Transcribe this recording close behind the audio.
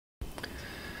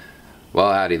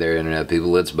Well, howdy there, Internet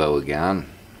people. It's Bo again.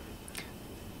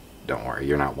 Don't worry,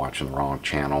 you're not watching the wrong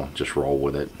channel. Just roll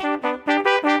with it.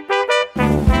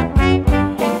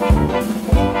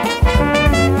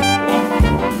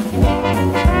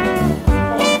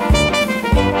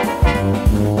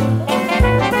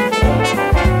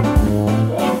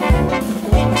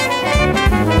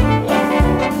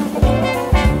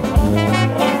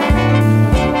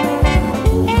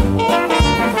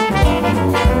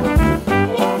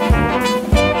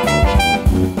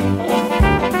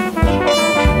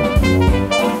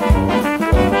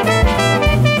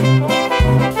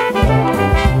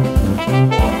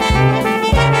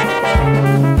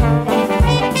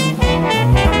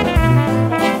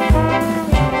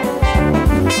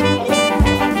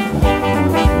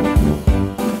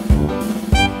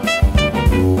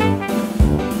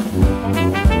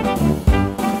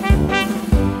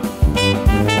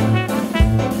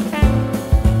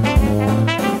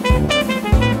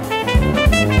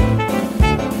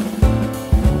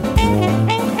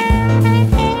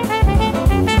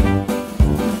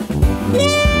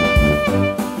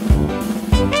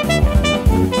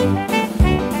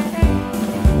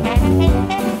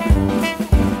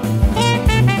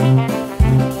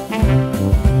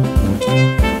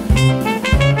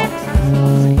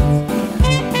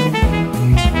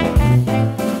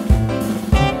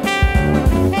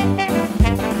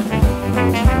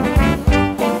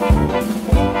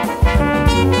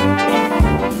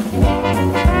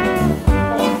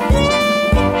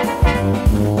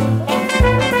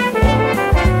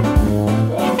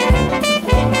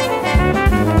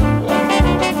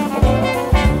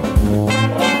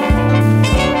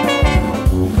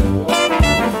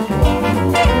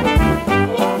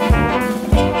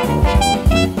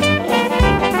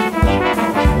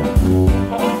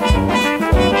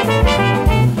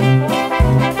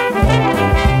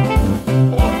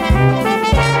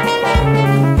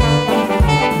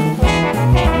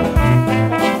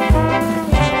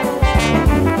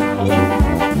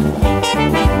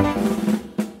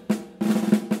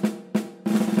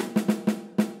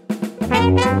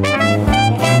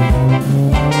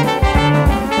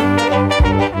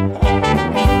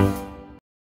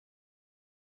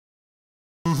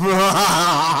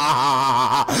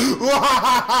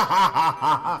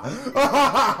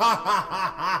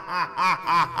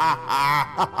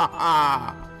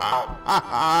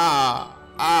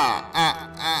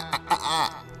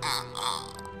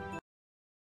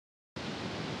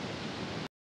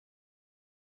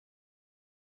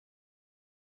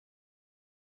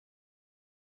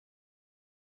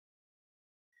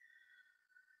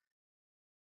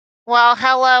 Well,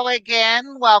 hello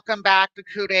again. Welcome back to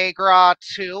Coup de Gras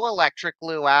 2, Electric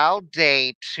Luau,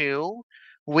 Day 2.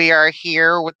 We are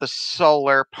here with the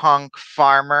Solarpunk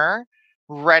Farmer,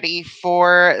 ready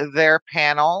for their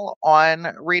panel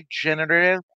on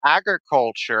regenerative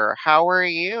agriculture. How are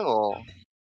you?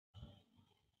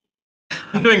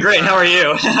 I'm doing great. How are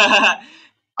you?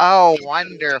 Oh,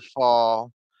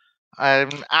 wonderful. I'm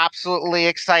absolutely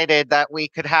excited that we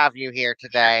could have you here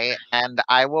today, and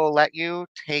I will let you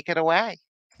take it away.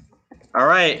 All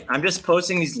right. I'm just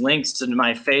posting these links to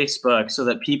my Facebook so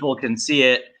that people can see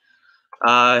it.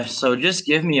 So just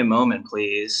give me a moment,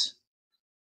 please.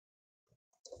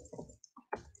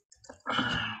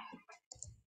 Trying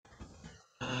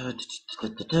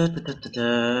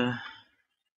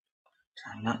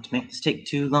not to make this take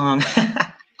too long.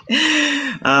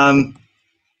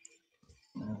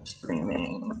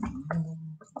 Streaming.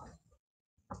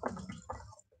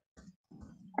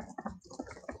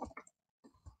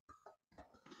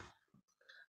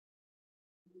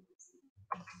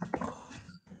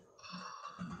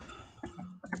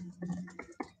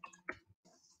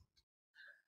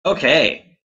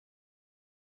 Okay.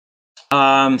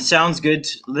 Sounds good.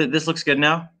 This looks good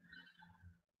now.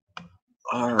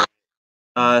 All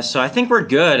right. So I think we're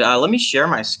good. Let me share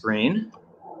my screen.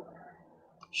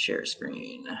 Share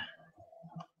screen.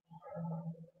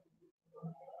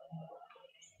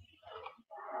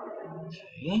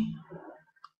 Okay.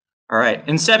 All right.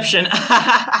 Inception.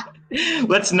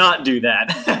 Let's not do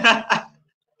that.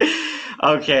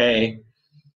 Okay.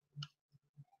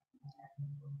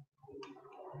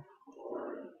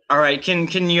 All right.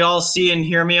 Can you all see and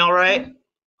hear me all right?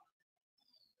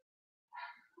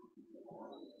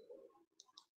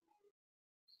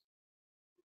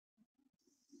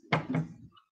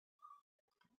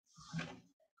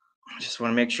 Just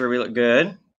want to make sure we look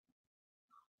good.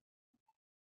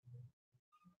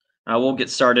 We'll get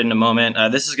started in a moment.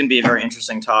 This is going to be a very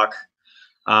interesting talk.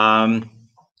 I'm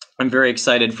very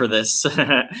excited for this.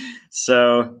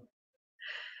 So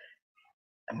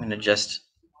I'm going to just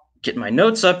get my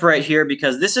notes up right here,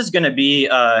 because this is going to be,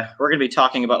 we're going to be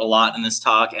talking about a lot in this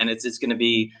talk, and it's going to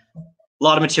be a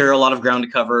lot of material, a lot of ground to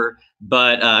cover,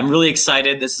 but I'm really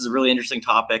excited. This is a really interesting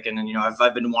topic, and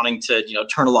I've been wanting to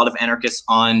turn a lot of anarchists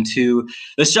on to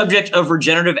the subject of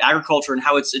regenerative agriculture and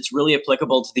how it's really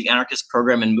applicable to the anarchist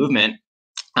program and movement.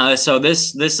 So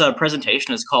this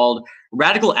presentation is called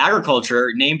Radical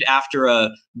Agriculture, named after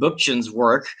Bookchin's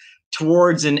work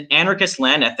towards an anarchist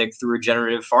land ethic through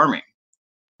regenerative farming.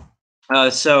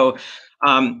 So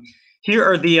here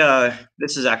are the,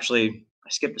 this is actually, I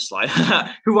skipped a slide,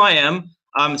 who I am.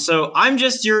 So I'm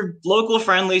just your local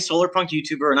friendly Solarpunk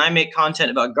YouTuber, and I make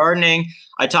content about gardening.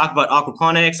 I talk about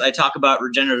aquaponics. I talk about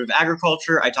regenerative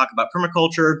agriculture. I talk about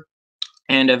permaculture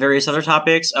and various other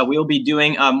topics. We'll be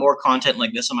doing more content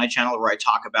like this on my channel, where I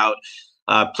talk about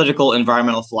political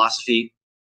environmental philosophy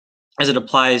as it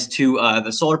applies to the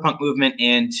Solarpunk movement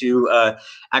and to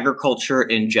agriculture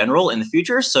in general in the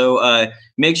future. So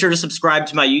make sure to subscribe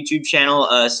to my YouTube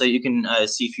channel so you can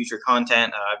see future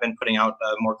content. I've been putting out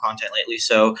more content lately.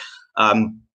 So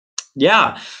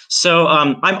yeah, so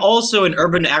I'm also an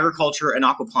urban agriculture and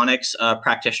aquaponics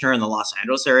practitioner in the Los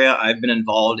Angeles area. I've been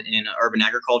involved in urban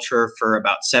agriculture for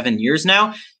about 7 years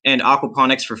now, and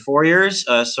aquaponics for 4 years.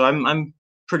 So I'm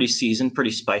pretty seasoned,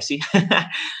 pretty spicy.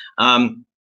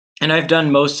 And I've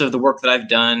done most of the work that I've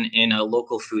done in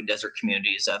local food desert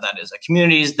communities. That is,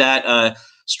 communities that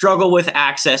struggle with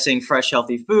accessing fresh,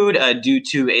 healthy food due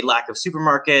to a lack of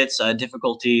supermarkets,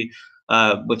 difficulty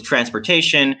with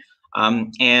transportation,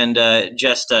 and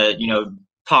just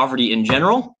poverty in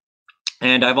general.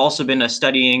 And I've also been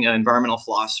studying environmental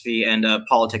philosophy and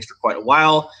politics for quite a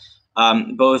while,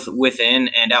 both within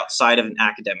and outside of an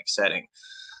academic setting.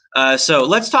 So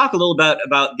let's talk a little bit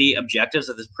about the objectives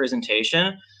of this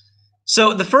presentation.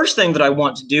 So the first thing that I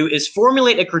want to do is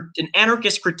formulate an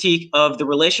anarchist critique of the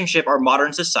relationship our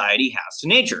modern society has to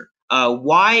nature.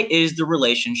 Why is the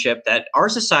relationship that our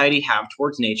society have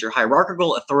towards nature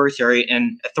hierarchical, authoritarian,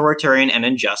 and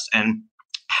unjust? And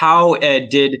how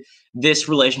did this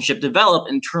relationship develop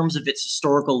in terms of its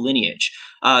historical lineage?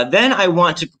 Then I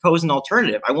want to propose an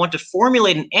alternative. I want to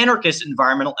formulate an anarchist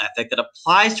environmental ethic that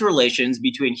applies to relations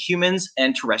between humans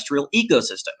and terrestrial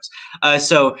ecosystems.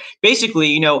 So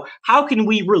basically, how can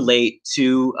we relate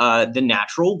to the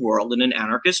natural world in an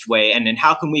anarchist way, and then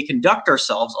how can we conduct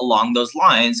ourselves along those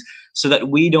lines so that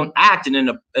we don't act in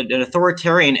an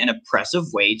authoritarian and oppressive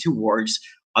way towards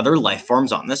other life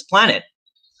forms on this planet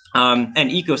and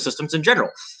ecosystems in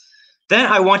general. Then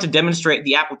I want to demonstrate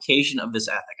the application of this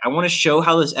ethic. I want to show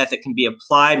how this ethic can be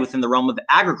applied within the realm of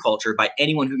agriculture by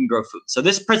anyone who can grow food. So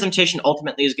this presentation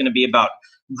ultimately is going to be about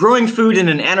growing food in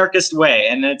an anarchist way,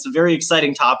 and it's a very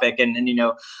exciting topic. And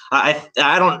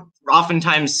I don't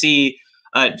oftentimes see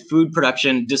food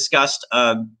production discussed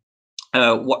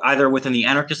either within the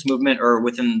anarchist movement or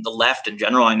within the left in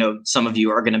general. I know some of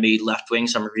you are going to be left-wing,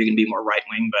 some of you are going to be more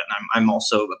right-wing, but I'm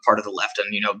also a part of the left,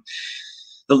 and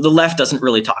the left doesn't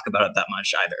really talk about it that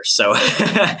much either. So,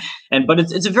 but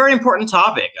it's a very important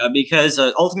topic because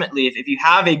ultimately, if you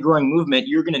have a growing movement,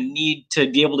 you're going to need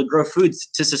to be able to grow foods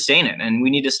to sustain it, and we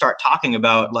need to start talking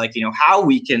about how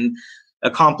we can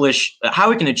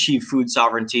achieve food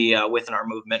sovereignty within our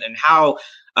movement, and how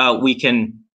we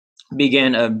can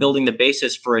begin building the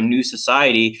basis for a new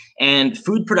society. And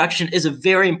food production is a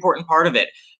very important part of it.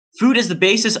 Food is the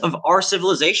basis of our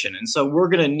civilization, and so we're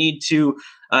going to need to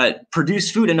produce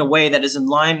food in a way that is in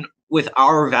line with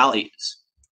our values.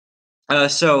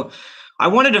 So I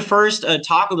wanted to first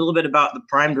talk a little bit about the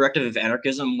prime directive of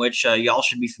anarchism, which y'all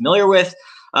should be familiar with.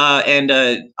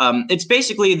 It's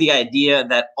basically the idea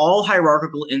that all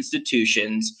hierarchical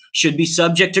institutions should be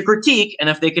subject to critique, and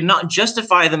if they cannot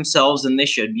justify themselves, then they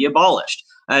should be abolished.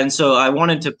 And so I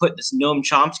wanted to put this Noam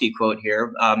Chomsky quote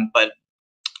here, but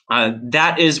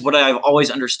that is what I've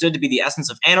always understood to be the essence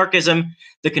of anarchism: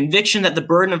 the conviction that the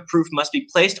burden of proof must be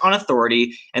placed on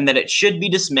authority, and that it should be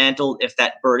dismantled if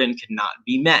that burden cannot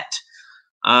be met.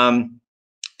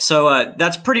 So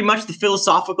that's pretty much the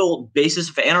philosophical basis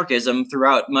of anarchism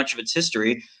throughout much of its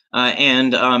history.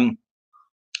 And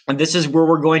this is where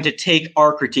we're going to take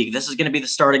our critique. This is going to be the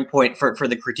starting point for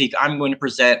the critique I'm going to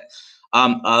present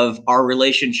of our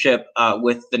relationship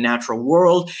with the natural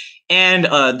world and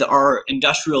our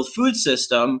industrial food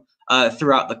system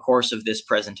throughout the course of this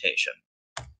presentation.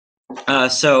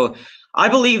 So I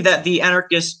believe that the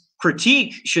anarchist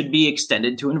critique should be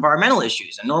extended to environmental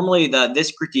issues. And normally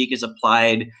this critique is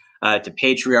applied to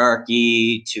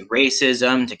patriarchy, to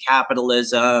racism, to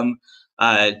capitalism,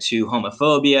 to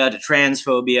homophobia, to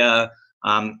transphobia,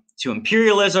 to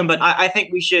imperialism. But I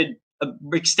think we should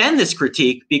extend this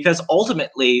critique, because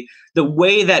ultimately the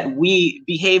way that we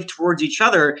behave towards each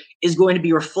other is going to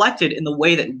be reflected in the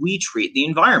way that we treat the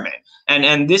environment.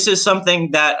 And this is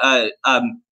something that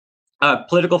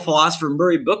political philosopher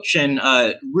Murray Bookchin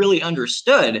really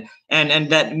understood, and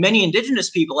that many indigenous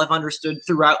people have understood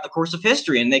throughout the course of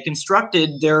history, and they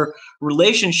constructed their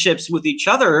relationships with each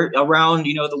other around,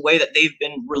 you know, the way that they've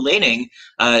been relating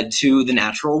to the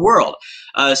natural world.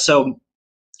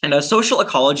 Social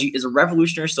ecology is a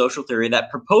revolutionary social theory that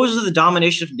proposes the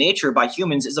domination of nature by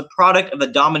humans is a product of the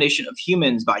domination of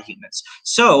humans by humans.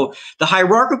 So the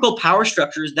hierarchical power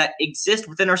structures that exist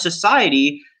within our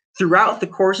society throughout the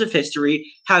course of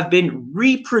history have been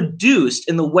reproduced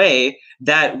in the way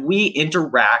that we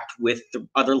interact with the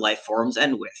other life forms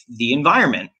and with the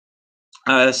environment.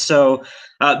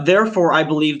 Therefore, I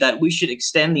believe that we should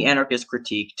extend the anarchist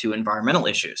critique to environmental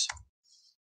issues.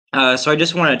 So I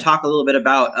just want to talk a little bit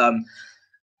about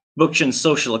Bookchin's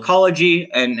social ecology.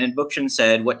 And Bookchin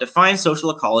said, what defines social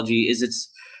ecology is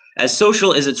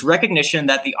its recognition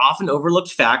that the often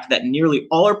overlooked fact that nearly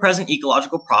all our present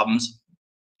ecological problems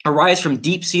arise from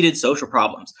deep-seated social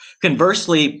problems.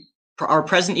 Conversely, our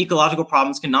present ecological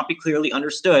problems cannot be clearly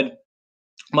understood,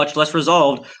 much less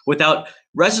resolved, without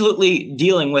resolutely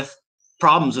dealing with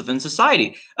problems within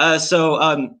society.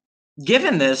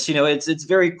 Given this, you know, it's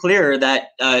very clear that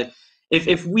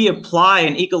if we apply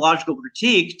an ecological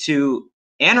critique to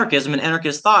anarchism and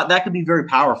anarchist thought, that could be very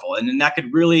powerful, and that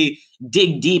could really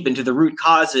dig deep into the root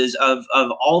causes of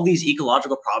all these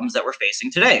ecological problems that we're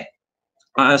facing today.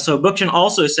 So Bookchin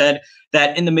also said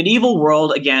that in the medieval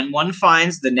world, again, one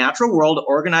finds the natural world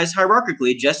organized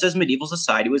hierarchically, just as medieval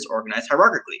society was organized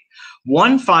hierarchically.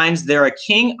 One finds there a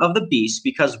king of the beasts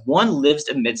because one lives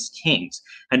amidst kings,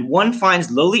 and one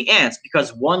finds lowly ants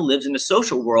because one lives in a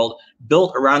social world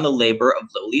built around the labor of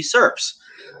lowly serfs.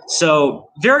 So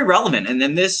very relevant. And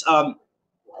then this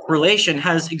relation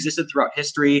has existed throughout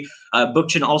history.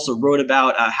 Bookchin also wrote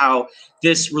about how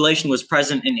this relation was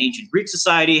present in ancient Greek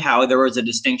society, how there was a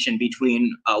distinction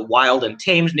between wild and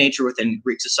tamed nature within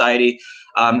Greek society.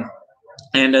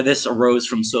 This arose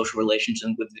from social relations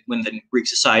within Greek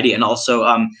society, and also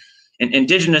in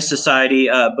indigenous society.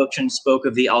 Bookchin spoke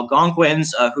of the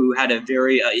Algonquins, who had a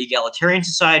very egalitarian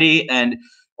society and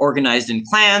organized in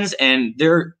clans, and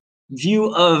their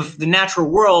view of the natural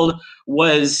world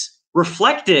was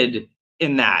reflected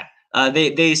in that.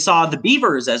 They saw the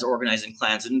beavers as organizing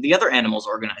clans and the other animals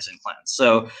organizing clans.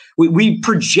 So we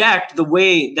project the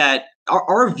way that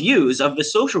our views of the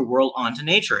social world onto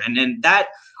nature, and that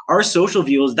our social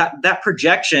views, that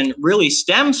projection really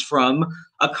stems from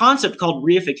a concept called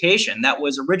reification that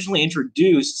was originally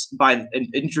introduced by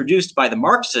the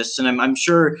Marxists. And I'm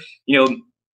sure, you know,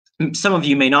 some of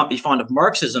you may not be fond of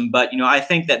Marxism, but, you know, I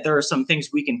think that there are some things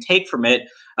we can take from it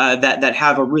that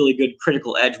have a really good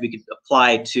critical edge we could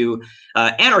apply to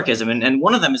anarchism. And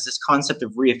one of them is this concept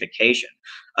of reification.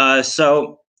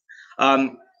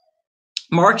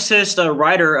 Marxist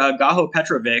writer Gaho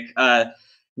Petrovic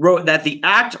wrote that the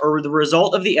act or the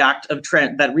result of the act of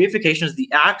that reification is the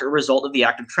act or result of the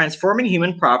act of transforming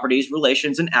human properties,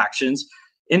 relations, and actions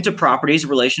into properties,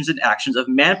 relations, and actions of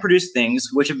man-produced things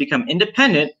which have become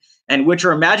independent and which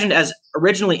are imagined as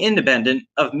originally independent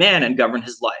of man and govern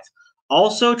his life.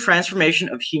 Also, transformation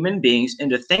of human beings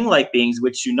into thing-like beings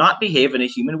which do not behave in a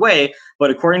human way, but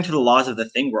according to the laws of the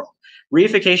thing world.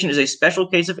 Reification is a special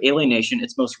case of alienation,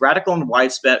 its most radical and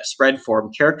widespread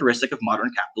form characteristic of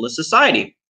modern capitalist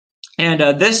society. And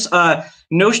this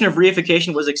notion of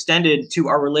reification was extended to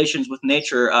our relations with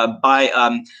nature by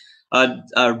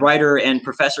writer and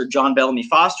professor John Bellamy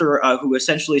Foster, who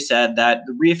essentially said that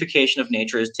the reification of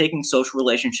nature is taking social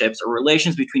relationships or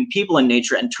relations between people and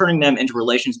nature and turning them into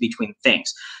relations between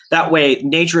things. That way,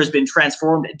 nature has been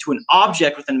transformed into an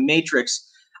object within a matrix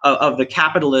of the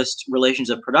capitalist relations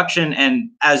of production. And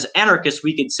as anarchists,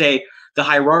 we could say the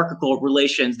hierarchical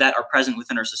relations that are present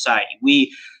within our society.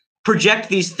 We project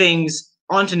these things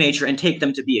onto nature and take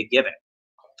them to be a given.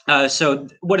 So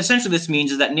what essentially this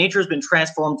means is that nature has been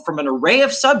transformed from an array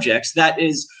of subjects that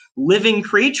is living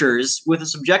creatures with a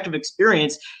subjective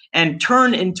experience and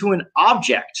turned into an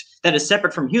object that is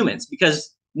separate from humans,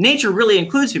 because nature really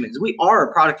includes humans. We are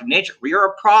a product of nature. We are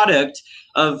a product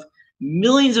of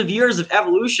millions of years of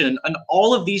evolution, and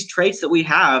all of these traits that we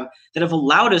have that have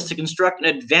allowed us to construct an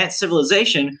advanced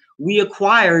civilization we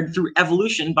acquired through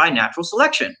evolution by natural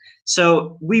selection.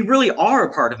 So we really are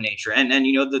a part of nature. And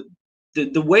you know,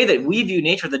 the way that we view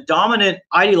nature, the dominant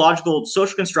ideological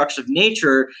social construction of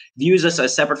nature views us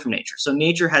as separate from nature. So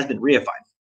nature has been reified.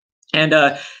 And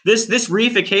this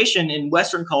reification in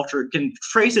Western culture can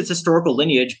trace its historical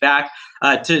lineage back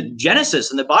to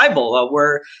Genesis in the Bible,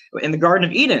 where in the Garden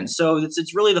of Eden. So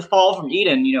it's really the fall from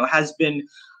Eden, has been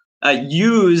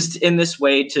used in this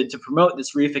way to promote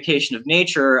this reification of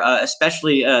nature,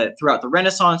 especially throughout the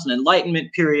Renaissance and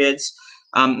Enlightenment periods.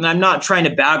 And I'm not trying to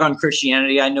bag on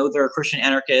Christianity. I know there are Christian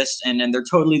anarchists, and they're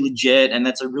totally legit, and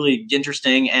that's a really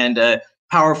interesting and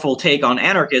powerful take on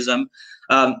anarchism.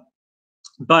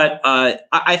 But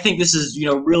I think this is,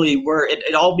 really where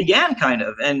it all began, kind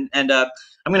of. And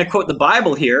I'm going to quote the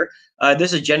Bible here.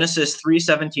 This is Genesis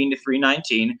 3:17 to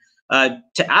 3:19.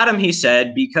 To Adam he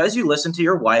said, "Because you listened to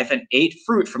your wife and ate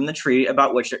fruit from the tree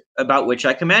about which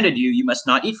I commanded you, you must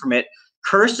not eat from it.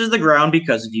 Cursed is the ground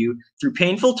because of you. Through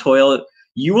painful toil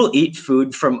you will eat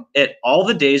food from it all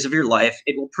the days of your life.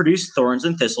 It will produce thorns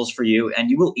and thistles for you, and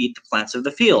you will eat the plants of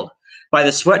the field. By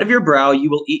the sweat of your brow you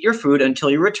will eat your food until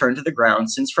you return to the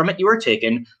ground, since from it you are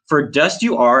taken. For dust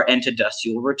you are, and to dust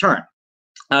you will return."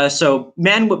 So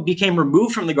man became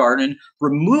removed from the garden,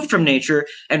 removed from nature,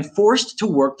 and forced to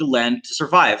work the land to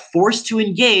survive, forced to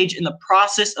engage in the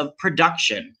process of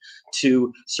production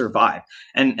to survive.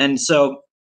 And so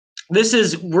this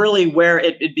is really where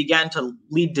it began to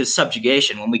lead to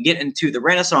subjugation when we get into the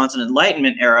Renaissance and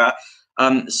Enlightenment era.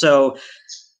 I'm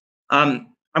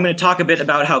going to talk a bit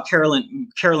about how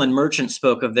Carolyn Merchant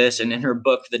spoke of this in her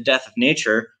book, The Death of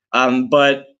Nature.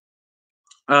 But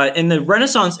in the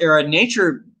Renaissance era,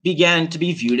 nature began to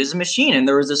be viewed as a machine, and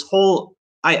there was this whole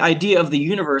idea of the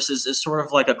universe as sort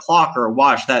of like a clock or a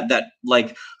watch that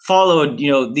like followed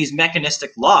these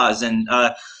mechanistic laws, and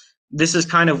this is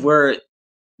kind of where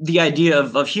the idea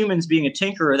of humans being a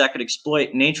tinkerer that could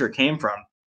exploit nature came from.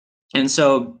 And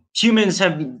so humans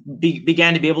have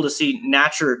began to be able to see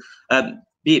nature,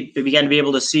 began to be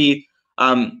able to see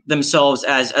themselves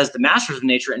as the masters of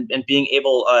nature, and being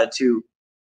able to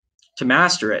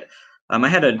master it. I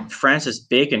had a Francis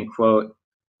Bacon quote.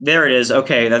 There it is.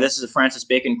 Okay, now this is a Francis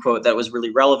Bacon quote that was really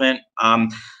relevant.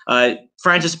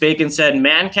 Francis Bacon said,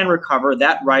 "Man can recover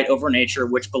that right over nature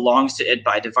which belongs to it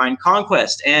by divine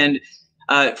conquest." And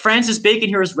Francis Bacon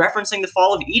here is referencing the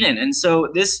fall of Eden. And so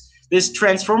this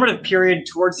transformative period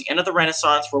towards the end of the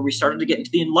Renaissance, where we started to get into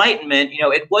the Enlightenment,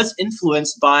 it was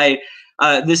influenced by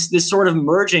this sort of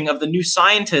merging of the new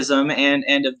scientism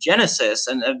and of Genesis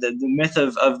and of the myth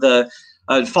of the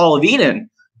fall of Eden.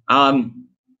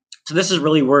 So this is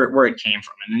really where it came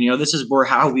from, and this is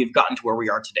how we've gotten to where we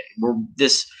are today. Where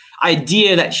this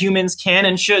idea that humans can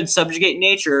and should subjugate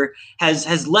nature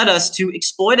has led us to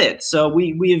exploit it. So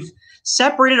we've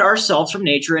separated ourselves from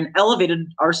nature and elevated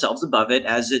ourselves above it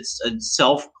as its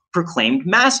self-proclaimed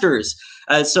masters.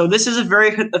 So this is a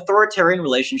very authoritarian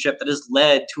relationship that has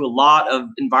led to a lot of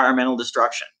environmental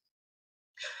destruction.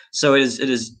 So it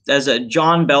is as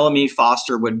John Bellamy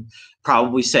Foster would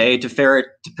probably say, to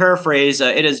paraphrase,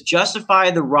 it has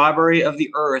justified the robbery of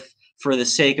the earth for the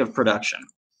sake of production.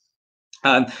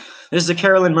 This is a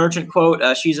Carolyn Merchant quote.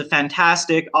 She's a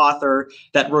fantastic author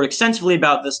that wrote extensively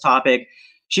about this topic.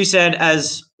 She said,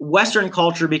 "As Western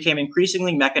culture became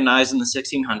increasingly mechanized in the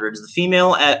 1600s, the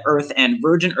female earth and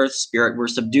virgin earth spirit were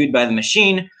subdued by the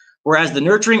machine, whereas the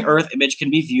nurturing earth image can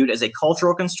be viewed as a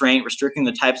cultural constraint restricting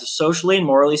the types of socially and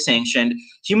morally sanctioned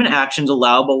human actions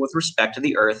allowable with respect to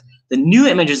the earth. The new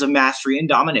images of mastery and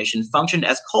domination functioned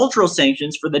as cultural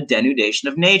sanctions for the denudation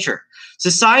of nature.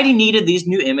 Society needed these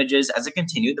new images as it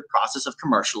continued the process of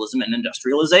commercialism and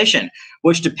industrialization,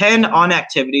 which depend on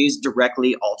activities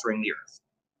directly altering the earth."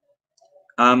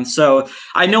 So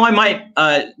I know I might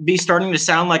be starting to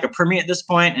sound like a primmie at this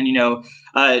point, and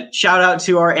shout out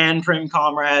to our Prim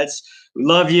comrades. We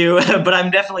love you, but I'm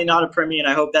definitely not a primmie, and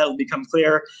I hope that'll become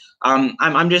clear.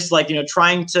 I'm just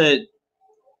trying to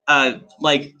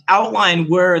outline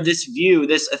where this view,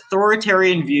 this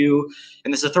authoritarian view,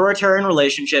 and this authoritarian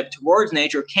relationship towards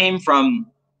nature came from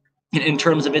in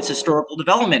terms of its historical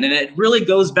development, and it really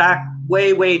goes back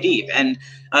way, way deep. And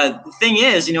the thing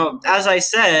is, as I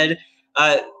said,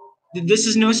 this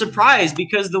is no surprise,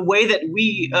 because the way that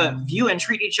we view and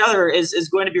treat each other is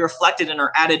going to be reflected in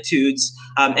our attitudes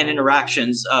and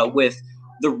interactions with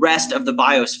the rest of the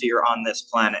biosphere on this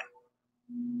planet.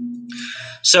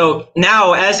 So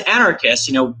now, as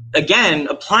anarchists, again,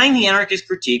 applying the anarchist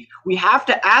critique, we have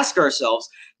to ask ourselves,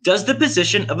 does the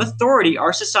position of authority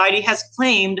our society has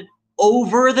claimed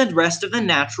over the rest of the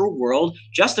natural world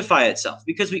justify itself?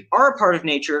 Because we are a part of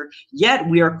nature, yet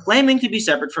we are claiming to be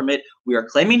separate from it, we are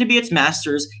claiming to be its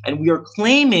masters, and we are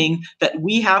claiming that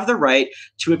we have the right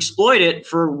to exploit it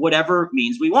for whatever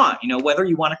means we want. Whether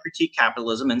you want to critique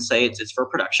capitalism and say it's for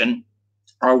production,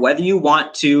 or whether you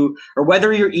want to, or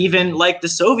whether you're even like the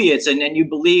Soviets and you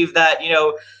believe that, you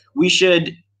know, we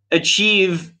should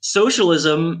achieve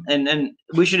socialism and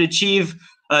we should achieve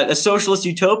a socialist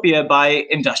utopia by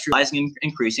industrializing and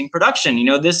increasing production. You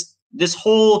know, this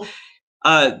whole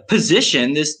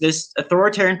position, this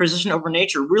authoritarian position over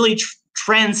nature, really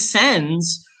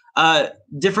transcends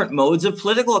different modes of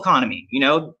political economy. You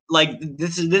know, like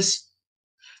this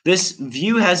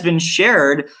view has been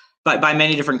shared by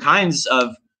many different kinds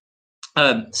of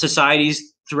societies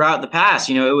throughout the past.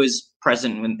 You know, it was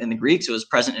present in the Greeks, it was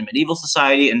present in medieval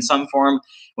society in some form, it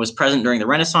was present during the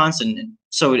Renaissance, and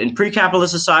so in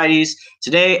pre-capitalist societies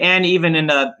today, and even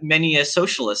in many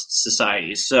socialist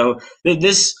societies. So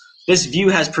this view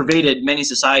has pervaded many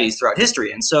societies throughout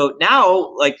history. And so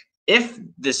now, like, if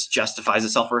this justifies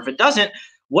itself or if it doesn't,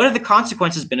 what have the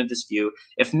consequences been of this view?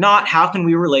 If not, how can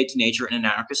we relate to nature in an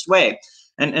anarchist way?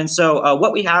 And so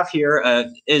what we have here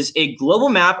is a global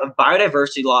map of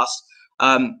biodiversity loss,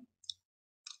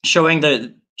 showing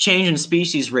the change in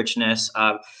species richness.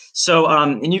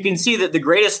 And you can see that the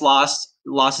greatest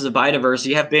losses of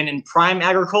biodiversity have been in prime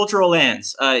agricultural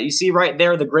lands. You see right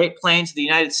there the Great Plains of the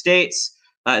United States,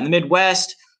 in the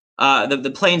Midwest,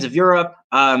 the plains of Europe,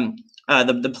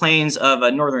 the plains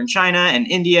of northern China and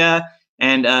India,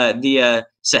 and the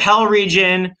Sahel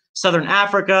region, southern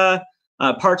Africa,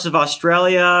 parts of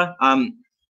Australia,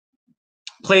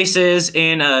 places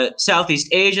in Southeast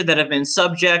Asia that have been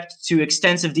subject to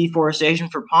extensive deforestation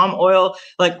for palm oil.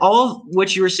 Like, all of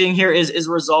which you are seeing here is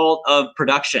a result of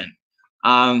production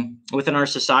within our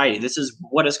society. This is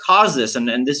what has caused this,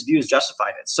 and this view has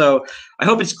justified it. So I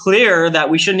hope it's clear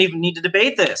that we shouldn't even need to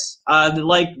debate this.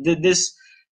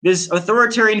 This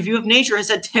authoritarian view of nature has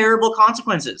had terrible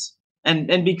consequences.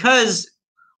 And because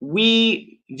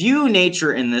we view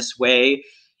nature in this way,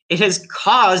 it has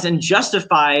caused and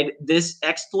justified this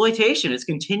exploitation. It's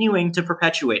continuing to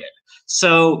perpetuate it.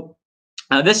 So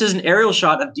this is an aerial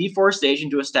shot of deforestation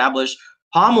to establish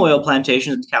palm oil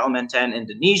plantations in Kalimantan,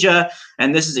 Indonesia.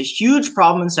 And this is a huge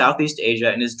problem in Southeast Asia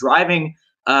and is driving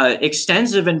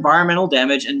extensive environmental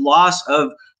damage and loss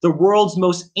of the world's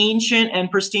most ancient and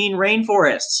pristine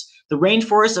rainforests. The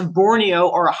rainforests of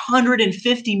Borneo are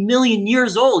 150 million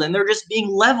years old, and they're just being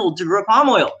leveled to grow palm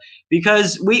oil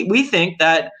because we think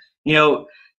that, you know,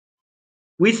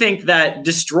 we think that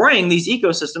destroying these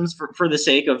ecosystems for the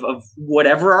sake of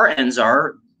whatever our ends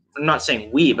are, I'm not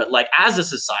saying we, but like as a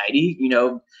society, you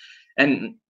know,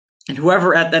 and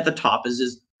whoever at the top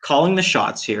is calling the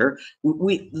shots here,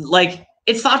 we like,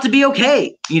 it's thought to be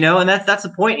okay, you know, and that's the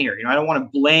point here. You know, I don't want to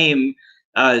blame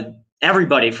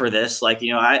everybody for this. Like,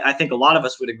 you know, I think a lot of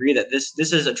us would agree that this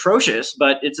is atrocious,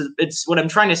 but it's what I'm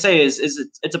trying to say is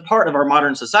it's a part of our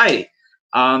modern society.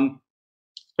 What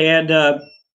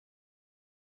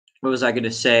was I going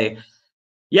to say?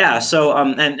 Yeah. So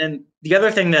and the other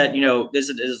thing that, you know,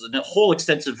 is a whole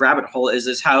extensive rabbit hole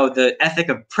is how the ethic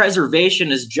of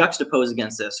preservation is juxtaposed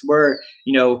against this, where,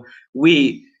 you know,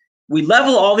 we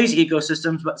level all these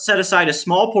ecosystems, but set aside a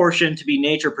small portion to be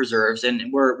nature preserves, and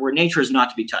where nature is not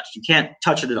to be touched. You can't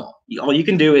touch it at all. All you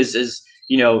can do is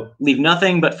you know, leave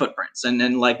nothing but footprints. And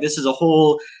then, like, this is a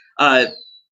whole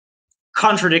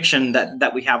contradiction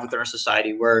that we have within our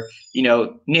society, where, you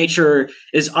know, nature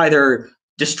is either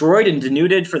destroyed and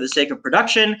denuded for the sake of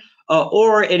production,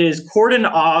 or it is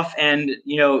cordoned off and,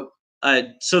 you know,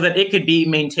 so that it could be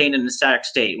maintained in a static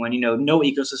state, when, you know, no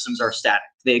ecosystems are static.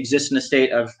 They exist in a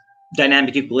state of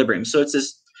dynamic equilibrium. So it's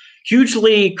this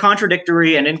hugely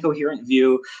contradictory and incoherent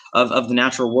view of the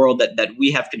natural world that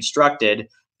we have constructed,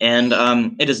 and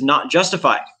it is not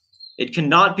justified. It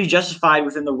cannot be justified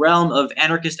within the realm of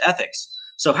anarchist ethics.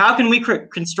 So how can we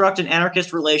construct an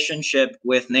anarchist relationship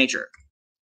with nature?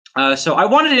 So I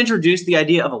wanted to introduce the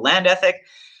idea of a land ethic,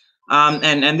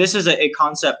 and this is a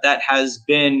concept that has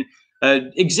been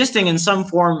existing in some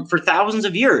form for thousands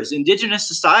of years. Indigenous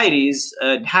societies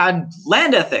had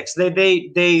land ethics.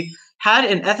 They had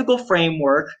an ethical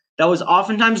framework that was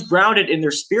oftentimes grounded in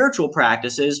their spiritual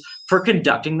practices for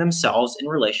conducting themselves in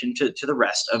relation to the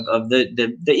rest of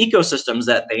the ecosystems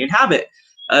that they inhabit.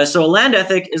 So a land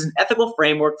ethic is an ethical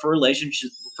framework for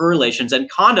relations and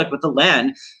conduct with the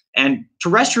land and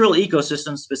terrestrial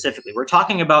ecosystems specifically. We're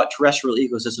talking about terrestrial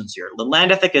ecosystems here. The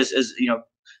land ethic is you know,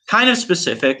 kind of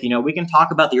specific. You know, we can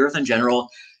talk about the earth in general,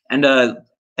 and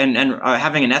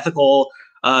having an ethical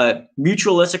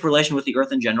mutualistic relation with the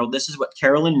earth in general. This is what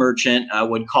Carolyn Merchant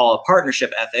would call a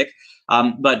partnership ethic.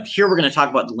 But here we're going to talk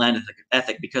about the land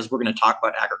ethic because we're going to talk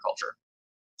about agriculture.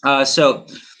 So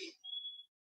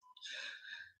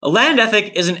a land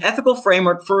ethic is an ethical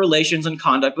framework for relations and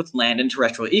conduct with land and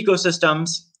terrestrial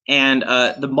ecosystems. And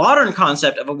the modern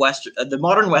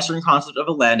Western concept of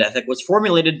a land ethic was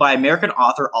formulated by American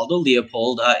author Aldo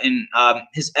Leopold in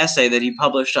his essay that he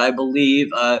published, I believe,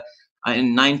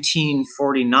 in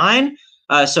 1949.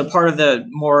 So part of the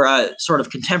more sort of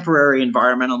contemporary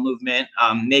environmental movement,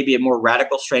 maybe a more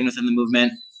radical strain within the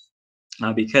movement,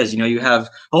 because you have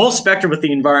a whole spectrum with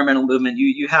the environmental movement.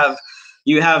 You have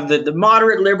the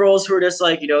moderate liberals who are just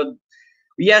like,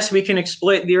 yes, we can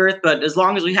exploit the earth, but as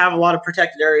long as we have a lot of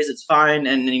protected areas, it's fine.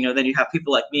 And then you have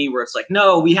people like me where it's like,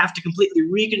 no, we have to completely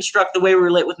reconstruct the way we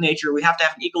relate with nature. We have to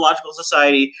have an ecological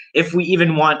society if we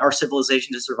even want our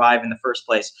civilization to survive in the first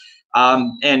place.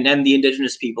 And the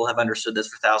indigenous people have understood this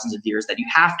for thousands of years, that you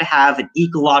have to have an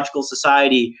ecological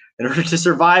society in order to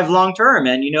survive long term.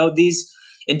 And these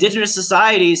indigenous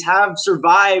societies have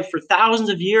survived for thousands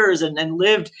of years and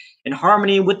lived in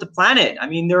harmony with the planet. I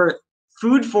mean, there are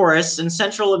food forests in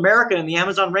Central America and the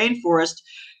Amazon rainforest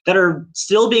that are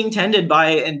still being tended by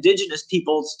indigenous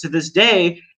peoples to this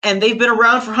day, and they've been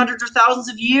around for hundreds or thousands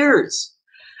of years.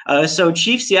 So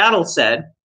Chief Seattle said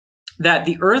that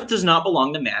the earth does not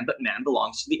belong to man, but man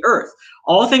belongs to the earth.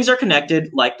 All things are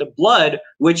connected like the blood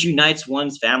which unites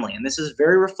one's family. And this is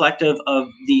very reflective of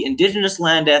the indigenous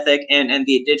land ethic and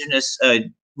the indigenous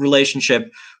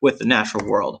relationship with the natural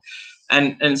world.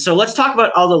 And so let's talk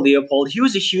about Aldo Leopold. He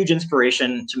was a huge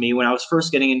inspiration to me when I was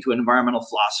first getting into environmental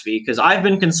philosophy, because I've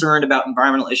been concerned about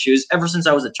environmental issues ever since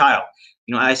I was a child.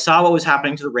 I saw what was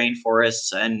happening to the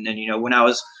rainforests, and when I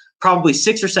was probably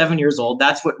 6 or 7 years old,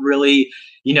 that's what really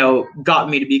got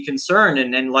me to be concerned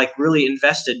and like really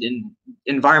invested in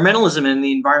environmentalism and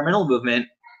the environmental movement,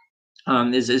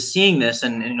 is seeing this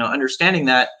and understanding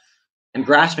that and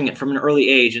grasping it from an early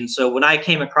age. And so when I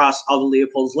came across Aldo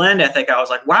Leopold's land ethic, I was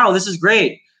like, wow, this is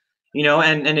great.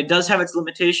 And it does have its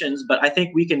limitations, but I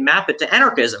think we can map it to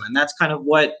anarchism. And that's kind of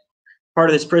what part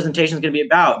of this presentation is going to be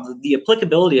about, the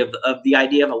applicability of the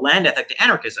idea of a land ethic to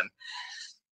anarchism.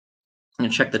 I'm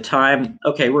going to check the time.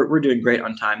 Okay, we're doing great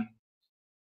on time.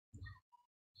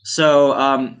 So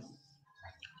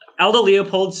Aldo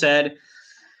Leopold said,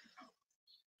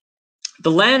 the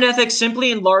land ethic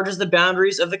simply enlarges the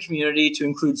boundaries of the community to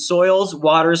include soils,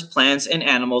 waters, plants, and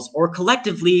animals, or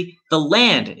collectively, the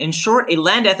land. In short, a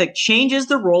land ethic changes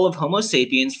the role of Homo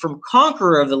sapiens from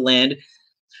conqueror of the land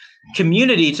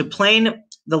community to plain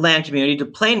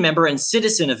member and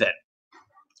citizen of it.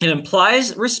 It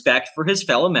implies respect for his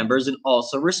fellow members and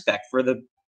also respect for the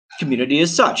community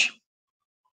as such.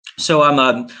 So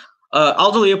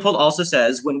Aldo Leopold also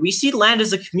says, when we see land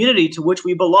as a community to which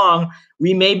we belong,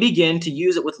 we may begin to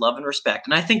use it with love and respect.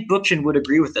 And I think Bookchin would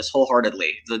agree with this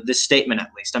wholeheartedly, this statement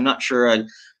at least. I'm not sure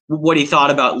what he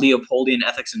thought about Leopoldian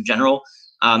ethics in general,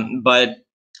 but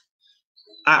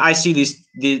I see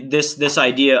this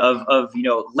idea of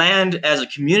land as a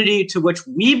community to which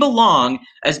we belong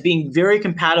as being very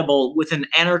compatible with an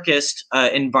anarchist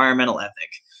environmental ethic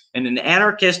and an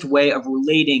anarchist way of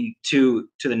relating to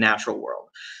the natural world.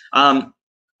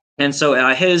 And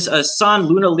so his son,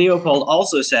 Luna Leopold,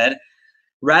 also said,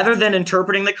 rather than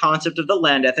interpreting the concept of the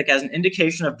land ethic as an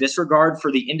indication of disregard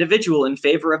for the individual in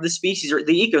favor of the species or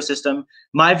the ecosystem,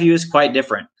 my view is quite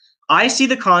different. I see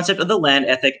the concept of the land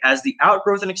ethic as the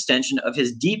outgrowth and extension of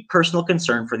his deep personal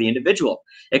concern for the individual,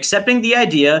 accepting the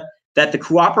idea that the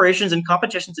cooperations and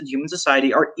competitions in human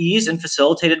society are eased and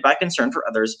facilitated by concern for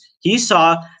others. He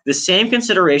saw the same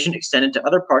consideration extended to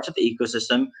other parts of the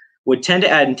ecosystem would tend to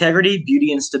add integrity,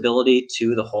 beauty, and stability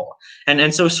to the whole.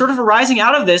 And so sort of arising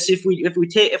out of this, if we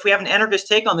have an anarchist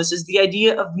take on this, is the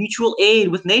idea of mutual aid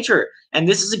with nature. And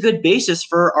this is a good basis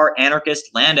for our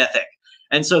anarchist land ethic.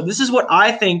 And so this is what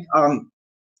I think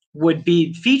would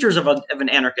be features of an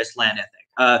anarchist land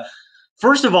ethic.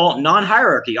 First of all,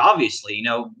 non-hierarchy, obviously.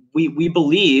 We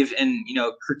believe in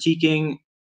critiquing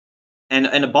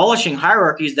and abolishing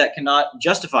hierarchies that cannot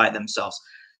justify themselves.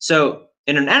 So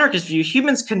in an anarchist view,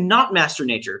 humans cannot master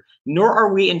nature, nor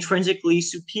are we intrinsically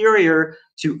superior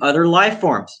to other life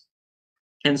forms.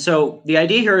 And so the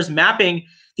idea here is mapping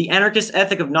the anarchist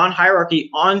ethic of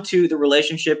non-hierarchy onto the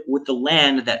relationship with the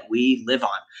land that we live on.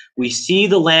 We see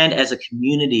the land as a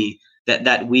community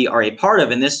that we are a part of,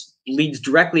 and this leads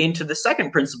directly into the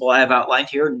second principle I have outlined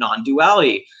here,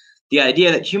 non-duality. The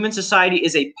idea that human society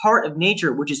is a part of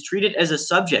nature, which is treated as a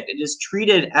subject. It is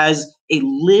treated as a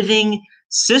living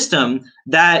system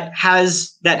that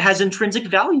has intrinsic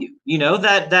value,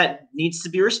 that needs to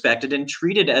be respected and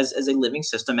treated as a living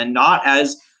system and not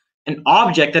as an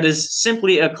object that is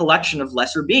simply a collection of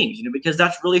lesser beings, because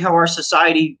that's really how our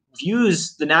society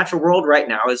views the natural world right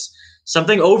now, as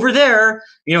something over there,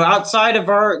 outside of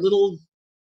our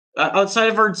outside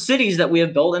of our cities that we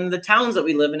have built and the towns that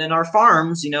we live in and our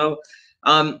farms,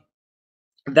 that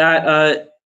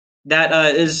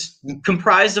is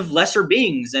comprised of lesser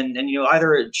beings, and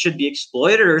either it should be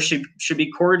exploited or should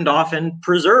be cordoned off and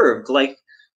preserved, like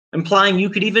implying you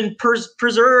could even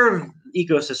preserve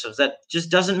ecosystems. That just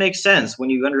doesn't make sense when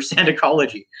you understand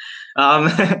ecology.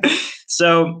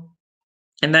 So,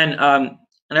 and then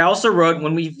and I also wrote,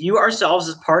 when we view ourselves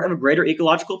as part of a greater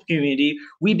ecological community,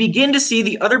 we begin to see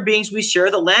the other beings we share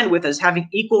the land with as having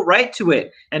equal right to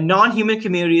it, and non-human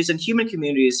communities and human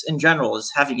communities in general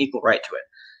as having equal right to it.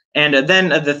 And then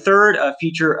the third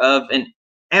feature of an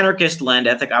anarchist land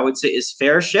ethic, I would say, is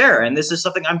fair share. And this is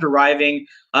something I'm deriving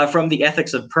from the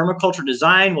ethics of permaculture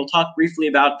design. We'll talk briefly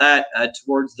about that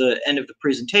towards the end of the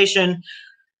presentation.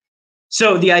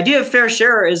 So the idea of fair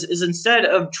share is instead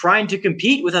of trying to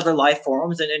compete with other life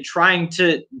forms and trying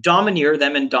to domineer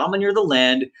them and domineer the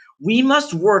land, we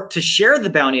must work to share the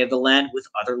bounty of the land with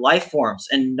other life forms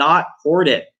and not hoard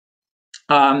it.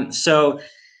 So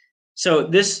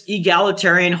this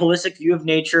egalitarian, holistic view of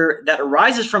nature that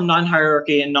arises from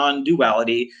non-hierarchy and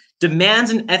non-duality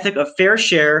demands an ethic of fair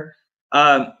share.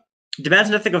 Among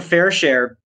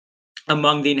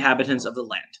the inhabitants of the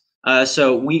land.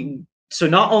 So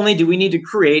not only do we need to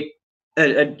create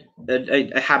a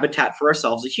habitat for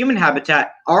ourselves, a human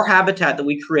habitat, our habitat that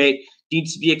we create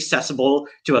needs to be accessible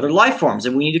to other life forms,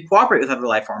 and we need to cooperate with other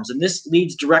life forms. And this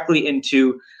leads directly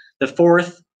into the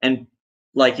fourth and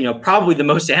probably the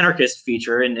most anarchist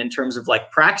feature in terms of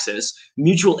praxis: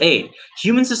 mutual aid.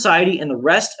 Human society and the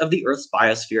rest of the Earth's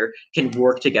biosphere can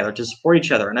work together to support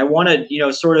each other. And I want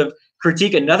to, sort of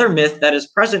critique another myth that is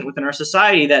present within our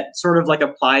society that sort of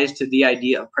applies to the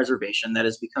idea of preservation that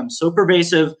has become so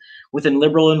pervasive within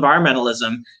liberal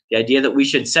environmentalism. The idea that we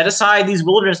should set aside these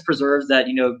wilderness preserves that,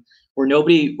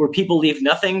 where people leave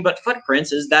nothing but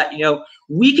footprints, is that,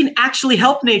 we can actually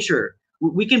help nature.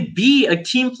 We can be a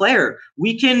team player.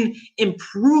 We can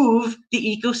improve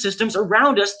the ecosystems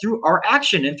around us through our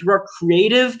action and through our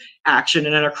creative action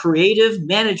and our creative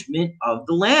management of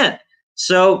the land.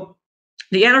 So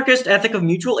the anarchist ethic of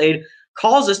mutual aid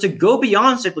calls us to go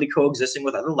beyond simply coexisting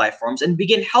with other life forms and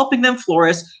begin helping them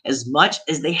flourish as much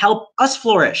as they help us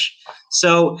flourish.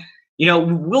 So,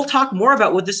 we'll talk more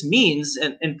about what this means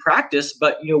in practice,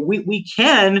 but, we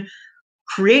can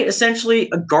create essentially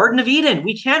a Garden of Eden.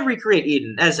 We can recreate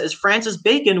Eden as Francis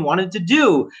Bacon wanted to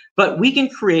do, but we can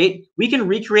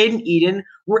recreate an Eden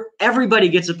where everybody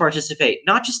gets to participate,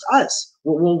 not just us.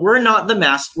 We're not the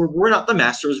we're not the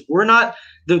masters. We're not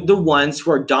the ones who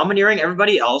are domineering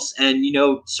everybody else and,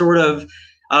 sort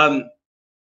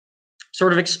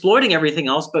of exploiting everything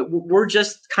else, but we're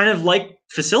just kind of like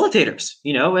facilitators,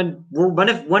 and we're one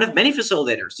of many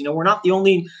facilitators. We're not the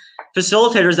only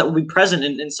facilitators that will be present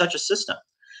in such a system.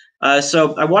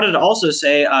 So I wanted to also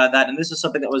say that, and this is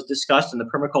something that was discussed in the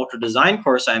permaculture design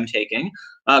course I'm taking,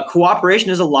 cooperation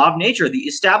is a law of nature. The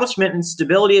establishment and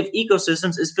stability of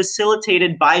ecosystems is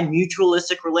facilitated by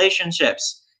mutualistic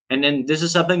relationships. And then this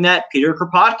is something that Peter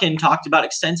Kropotkin talked about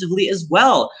extensively as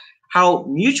well, how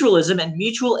mutualism and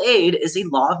mutual aid is a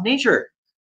law of nature.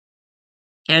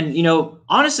 And,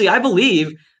 honestly, I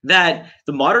believe that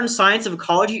the modern science of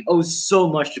ecology owes so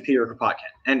much to Peter Kropotkin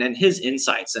and his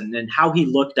insights and how he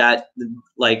looked at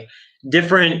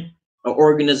different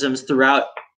organisms throughout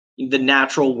the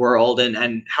natural world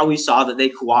and how he saw that they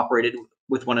cooperated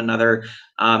with one another.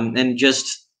 And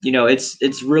just,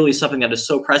 it's really something that is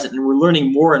so present, and we're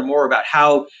learning more and more about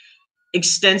how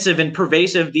extensive and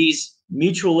pervasive these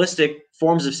mutualistic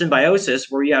forms of symbiosis,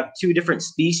 where you have two different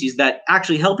species that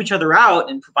actually help each other out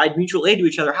and provide mutual aid to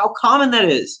each other, how common that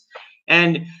is.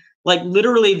 And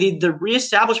literally the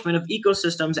reestablishment of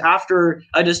ecosystems after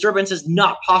a disturbance is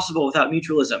not possible without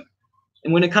mutualism.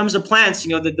 And when it comes to plants,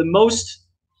 one of the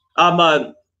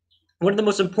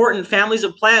most important families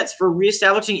of plants for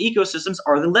reestablishing ecosystems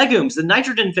are the legumes, the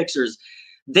nitrogen fixers.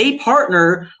 They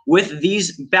partner with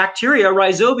these bacteria,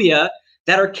 rhizobia,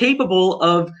 that are capable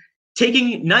of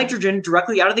taking nitrogen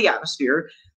directly out of the atmosphere.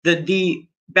 The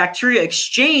bacteria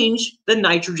exchange the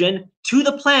nitrogen to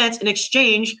the plants in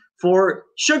exchange for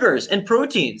sugars and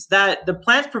proteins that the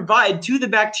plants provide to the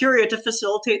bacteria to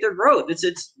facilitate their growth.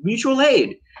 It's mutual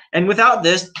aid. And without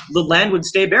this, the land would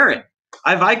stay barren.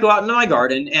 If I go out into my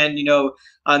garden and,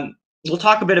 we'll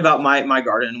talk a bit about my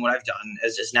garden and what I've done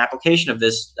as an application of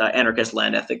this anarchist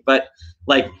land ethic, but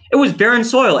it was barren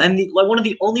soil. And one of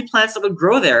the only plants that would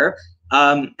grow there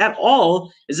at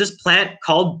all is this plant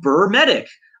called Burr Medic,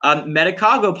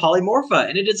 Medicago polymorpha,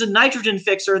 and it is a nitrogen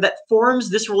fixer that forms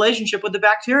this relationship with the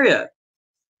bacteria.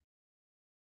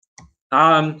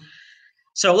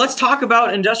 So let's talk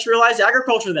about industrialized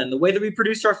agriculture then, the way that we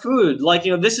produce our food. Like,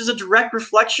 this is a direct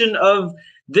reflection of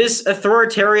this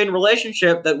authoritarian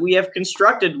relationship that we have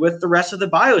constructed with the rest of the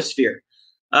biosphere.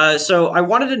 So I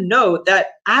wanted to note that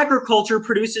agriculture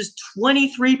produces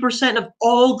 23% of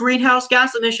all greenhouse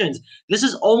gas emissions. This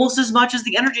is almost as much as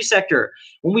the energy sector.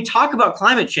 When we talk about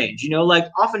climate change, like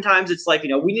oftentimes it's like,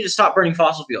 we need to stop burning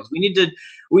fossil fuels. We need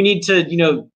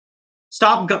to,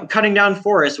 stop cutting down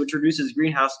forests, which reduces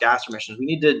greenhouse gas emissions. We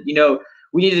need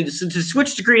to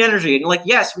switch to green energy. And like,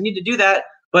 yes, we need to do that.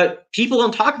 But people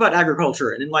don't talk about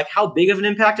agriculture and like how big of an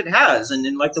impact it has and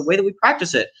in like the way that we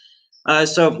practice it.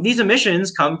 So these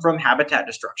emissions come from habitat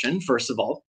destruction, first of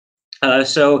all.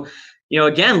 So,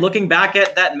 again, looking back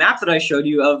at that map that I showed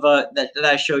you of that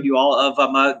I showed you all of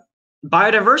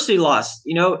biodiversity loss,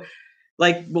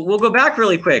 like we'll go back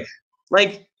really quick.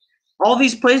 Like all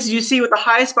these places you see with the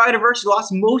highest biodiversity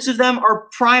loss, most of them are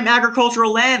prime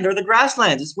agricultural land. They're the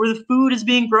grasslands. It's where the food is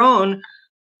being grown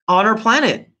on our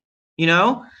planet,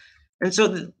 And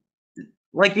so,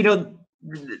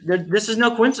 this is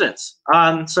no coincidence.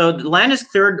 So the land is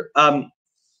cleared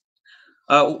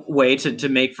way to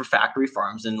make for factory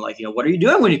farms. And what are you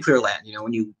doing when you clear land?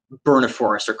 When you burn a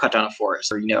forest or cut down a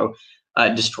forest or,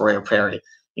 destroy a prairie,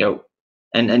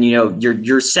 and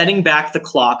you're setting back the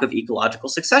clock of ecological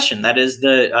succession. That is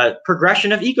the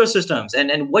progression of ecosystems.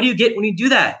 And what do you get when you do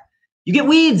that? You get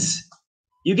weeds.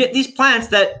 You get these plants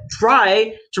that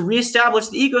try to reestablish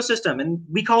the ecosystem, and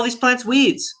we call these plants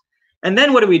weeds. And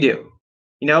then what do we do?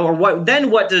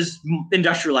 What does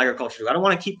industrial agriculture do? I don't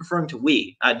want to keep referring to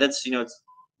we. That's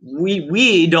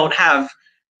we don't have,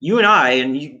 you and I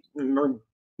and you, or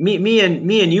me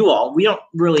and you all. We don't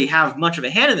really have much of a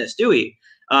hand in this, do we?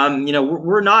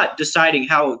 We're not deciding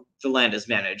how the land is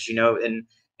managed, in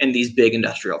these big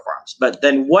industrial farms. But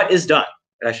then what is done,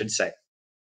 I should say?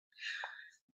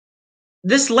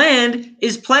 This land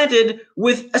is planted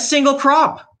with a single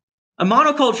crop, a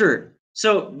monoculture.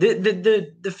 So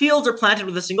the fields are planted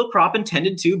with a single crop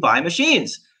intended to by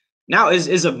machines. Now,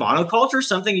 is a monoculture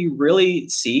something you really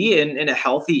see in a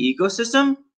healthy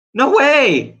ecosystem? No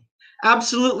way.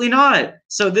 Absolutely not.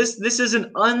 So this is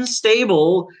an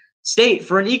unstable state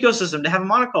for an ecosystem to have a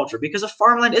monoculture, because a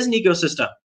farmland is an ecosystem,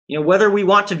 whether we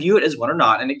want to view it as one or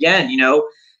not. And again,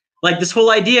 like this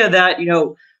whole idea that,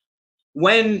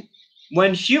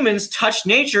 when humans touch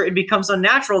nature, it becomes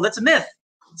unnatural. That's a myth.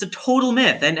 It's a total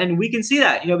myth. And we can see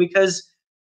that, because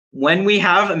when we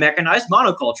have a mechanized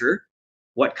monoculture,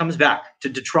 what comes back to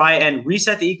try and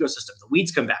reset the ecosystem? The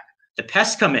weeds come back, the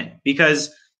pests come in, because,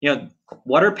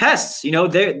 what are pests?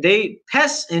 They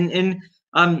pests in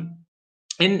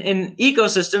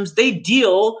ecosystems, they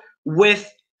deal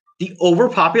with the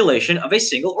overpopulation of a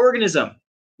single organism.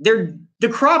 They're the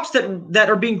crops that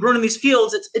are being grown in these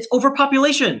fields. It's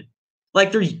overpopulation.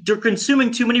 Like they're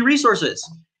consuming too many resources.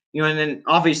 And then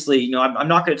obviously, I'm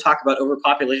not going to talk about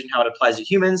overpopulation, how it applies to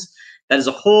humans. That is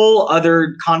a whole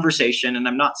other conversation. And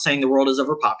I'm not saying the world is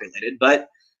overpopulated, but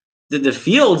the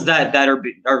fields that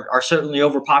are certainly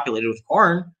overpopulated with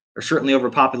corn, are certainly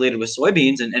overpopulated with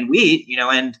soybeans and wheat,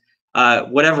 and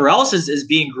whatever else is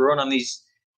being grown on these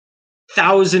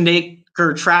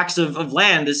 1,000-acre tracts of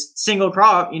land, this single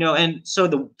crop, and so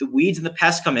the weeds and the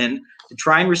pests come in to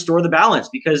try and restore the balance,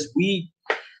 because we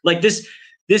like this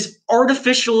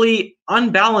artificially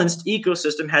unbalanced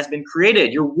ecosystem has been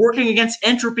created. You're working against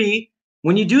entropy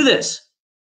when you do this.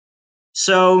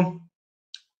 So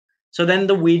then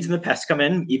the weeds and the pests come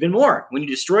in even more. When you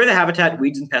destroy the habitat,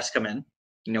 weeds and pests come in.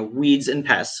 Weeds and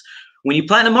pests. When you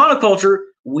plant a monoculture,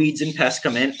 weeds and pests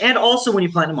come in. And also when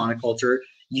you plant a monoculture,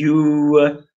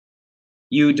 you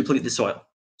deplete the soil.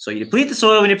 So you deplete the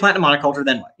soil when you plant a monoculture,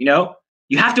 then what?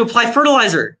 You have to apply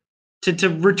fertilizer to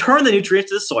return the nutrients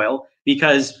to the soil,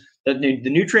 because the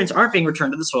nutrients aren't being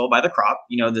returned to the soil by the crop.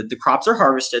 The crops are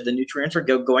harvested, the nutrients are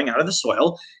going out of the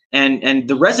soil, and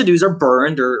the residues are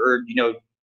burned or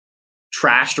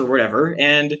trashed or whatever.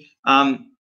 And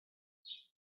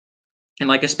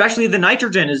like especially the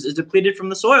nitrogen is depleted from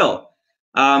the soil.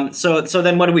 So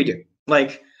then what do we do?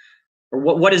 Like, or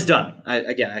what is done?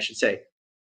 I should say,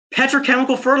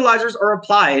 petrochemical fertilizers are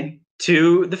applied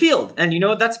to the field. And you know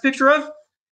what that's a picture of?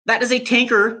 That is a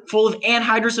tanker full of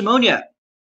anhydrous ammonia.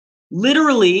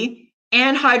 Literally,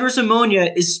 anhydrous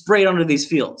ammonia is sprayed onto these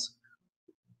fields.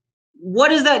 What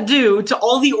does that do to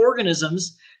all the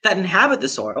organisms that inhabit the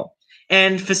soil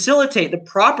and facilitate the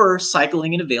proper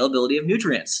cycling and availability of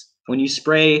nutrients when you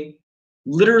spray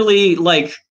literally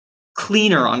like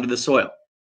cleaner onto the soil?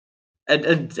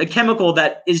 A chemical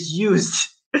that is used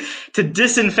to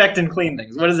disinfect and clean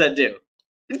things. What does that do?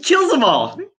 It kills them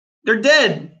all. They're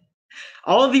dead.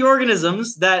 All of the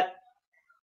organisms that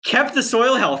kept the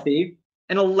soil healthy,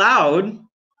 and allowed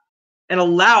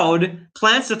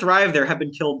plants to thrive there have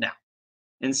been killed now.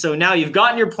 And so now you've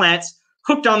gotten your plants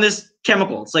hooked on this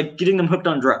chemical. It's like getting them hooked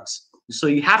on drugs. So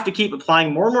you have to keep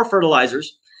applying more and more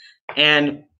fertilizers.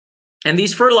 And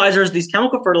these fertilizers, these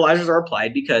chemical fertilizers are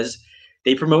applied because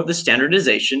they promote the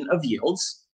standardization of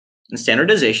yields and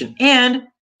standardization. And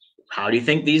how do you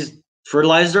think these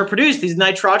fertilizers are produced? These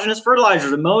nitrogenous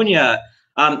fertilizers, ammonia,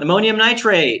 ammonium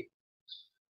nitrate.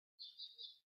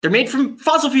 They're made from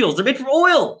fossil fuels. They're made from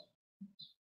oil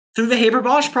through the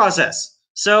Haber-Bosch process.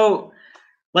 So,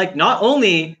 like, not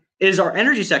only is our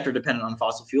energy sector dependent on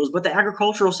fossil fuels, but the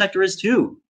agricultural sector is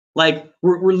too. Like,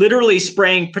 we're literally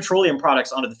spraying petroleum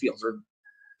products onto the fields, or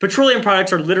petroleum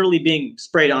products are literally being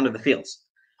sprayed onto the fields.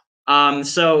 And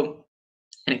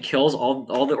it kills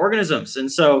all the organisms. And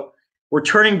so we're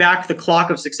turning back the clock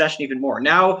of succession even more.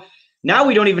 Now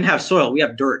we don't even have soil. We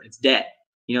have dirt. It's dead,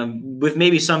 with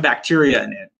maybe some bacteria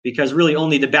in it, because really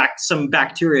only some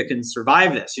bacteria can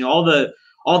survive this. All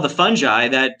the fungi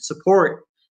that support,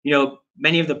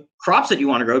 many of the crops that you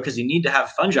want to grow, because you need to have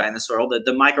fungi in the soil, the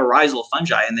mycorrhizal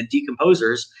fungi and the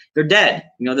decomposers, they're dead.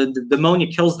 The ammonia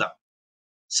kills them.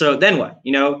 So then what?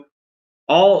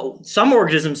 Some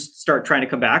organisms start trying to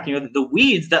come back. The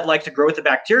weeds that like to grow with the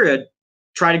bacteria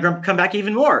try to come back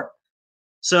even more.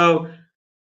 So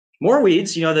more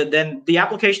weeds, then the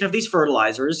application of these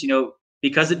fertilizers,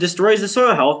 because it destroys the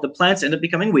soil health, the plants end up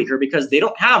becoming weaker because they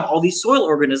don't have all these soil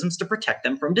organisms to protect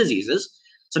them from diseases.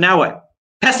 So now what?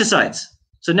 Pesticides.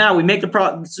 So now we make the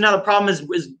problem. So now the problem is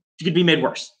could be made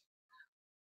worse.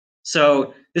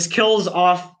 So this kills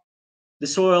off the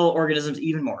soil organisms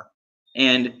even more,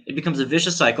 and it becomes a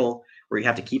vicious cycle where you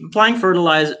have to keep applying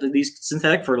these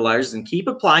synthetic fertilizers, and keep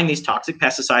applying these toxic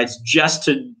pesticides just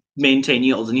to maintain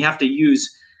yields. And you have to use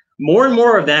more and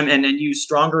more of them, and then use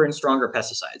stronger and stronger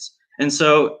pesticides. And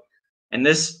so,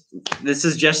 this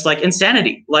is just like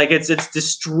insanity. Like it's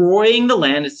destroying the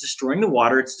land, it's destroying the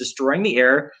water, it's destroying the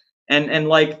air, and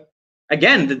like,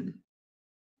 again,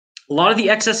 a lot of the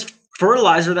excess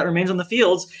fertilizer that remains on the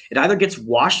fields, it either gets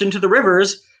washed into the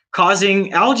rivers,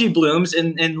 causing algae blooms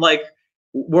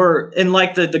we're in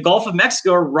like the Gulf of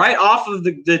Mexico, right off of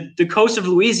the coast of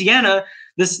Louisiana,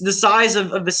 the size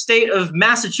of the state of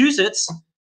Massachusetts,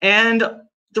 and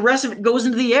the rest of it goes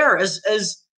into the air as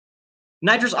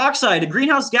nitrous oxide, a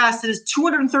greenhouse gas that is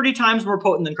 230 times more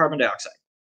potent than carbon dioxide.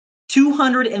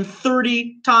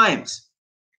 230 times.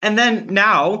 And then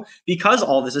now, because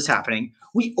all this is happening,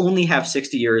 we only have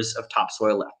 60 years of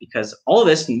topsoil left, because all of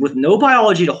this, with no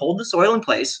biology to hold the soil in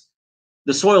place,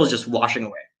 the soil is just washing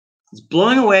away. It's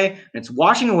blowing away, and it's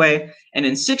washing away, and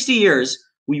in 60 years,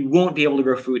 we won't be able to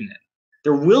grow food in it.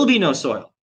 There will be no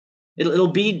soil. It'll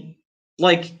be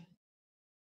like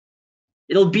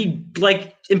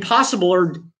impossible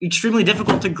or extremely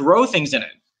difficult to grow things in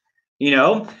it,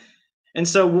 And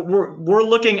so we're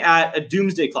looking at a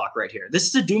doomsday clock right here. This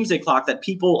is a doomsday clock that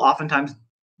people oftentimes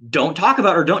don't talk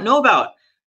about or don't know about.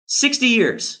 60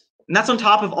 years. And that's on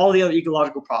top of all the other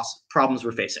ecological problems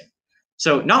we're facing.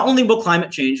 So not only will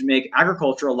climate change make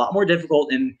agriculture a lot more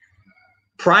difficult in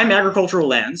prime agricultural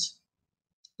lands,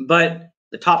 but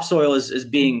the topsoil is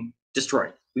being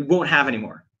destroyed. We won't have any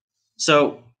more.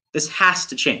 So this has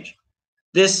to change.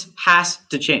 This has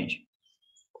to change.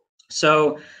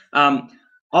 So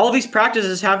all of these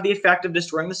practices have the effect of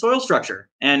destroying the soil structure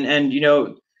and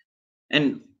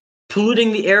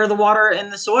polluting the air, the water,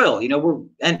 and the soil.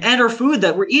 And our food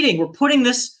that we're eating. We're putting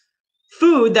this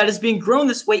food that is being grown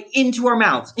this way into our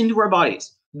mouths, into our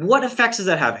bodies. What effects is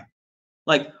that having?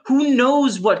 Like, who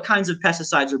knows what kinds of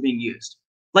pesticides are being used?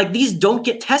 Like, these don't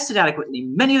get tested adequately.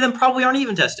 Many of them probably aren't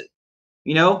even tested.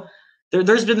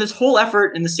 There's been this whole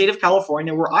effort in the state of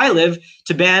California, where I live,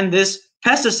 to ban this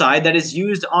pesticide that is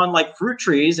used on like fruit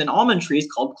trees and almond trees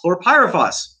called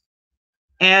chlorpyrifos.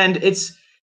 And it's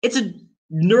a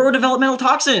neurodevelopmental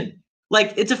toxin.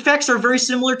 Like, its effects are very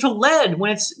similar to lead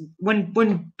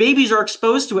when babies are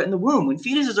exposed to it in the womb, when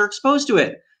fetuses are exposed to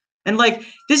it. And like,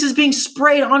 this is being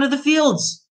sprayed onto the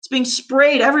fields. It's being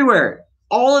sprayed everywhere.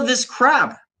 All of this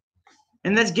crap.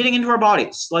 And that's getting into our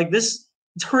bodies. Like, this,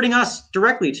 it's hurting us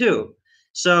directly too.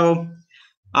 So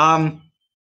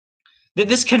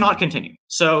this cannot continue.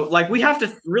 So like, we have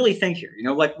to really think here,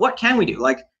 like, what can we do?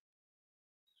 Like,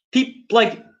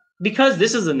 because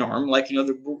this is the norm, like,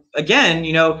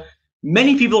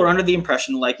 many people are under the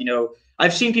impression, like,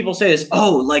 I've seen people say this,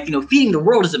 feeding the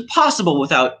world is impossible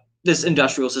without this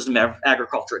industrial system of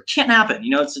agriculture. It can't happen.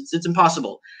 It's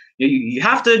impossible. You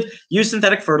have to use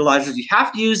synthetic fertilizers. You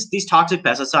have to use these toxic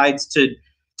pesticides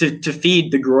to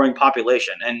feed the growing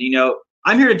population. And,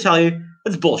 I'm here to tell you,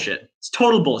 that's bullshit. It's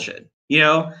total bullshit. You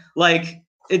know, like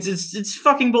it's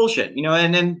fucking bullshit. You know,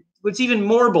 and then what's even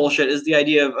more bullshit is the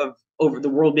idea of over the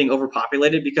world being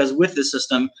overpopulated, because with this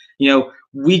system, you know,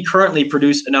 we currently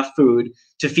produce enough food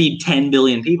to feed 10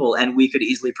 billion people, and we could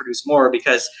easily produce more,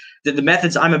 because the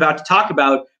methods I'm about to talk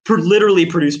about literally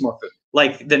produce more food,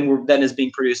 like than is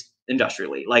being produced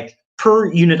industrially. Like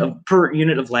per unit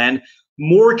of land,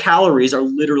 more calories are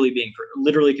literally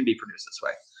can be produced this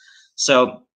way.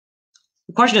 So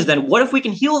the question is then, what if we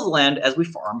can heal the land as we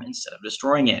farm instead of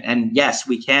destroying it? And yes,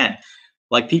 we can.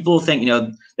 Like, people think, you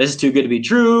know, this is too good to be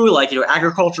true. Like, you know,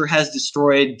 agriculture has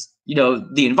destroyed, you know,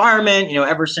 the environment, you know,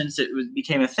 ever since it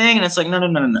became a thing. And it's like,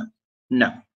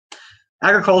 no.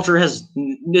 Agriculture is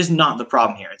not the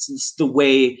problem here. It's the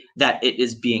way that it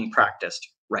is being practiced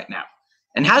right now,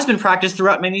 and has been practiced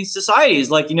throughout many societies.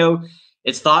 Like, you know,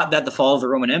 it's thought that the fall of the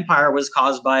Roman Empire was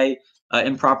caused by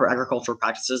improper agricultural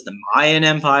practices. The Mayan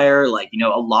Empire, like, you know,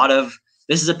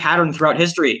 this is a pattern throughout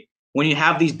history. When you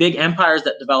have these big empires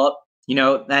that develop, you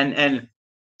know, and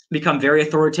become very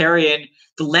authoritarian,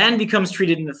 the land becomes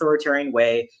treated in an authoritarian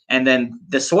way, and then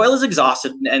the soil is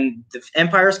exhausted, and the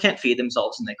empires can't feed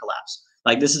themselves, and they collapse.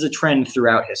 Like, this is a trend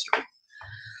throughout history.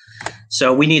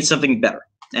 So we need something better.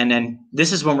 And then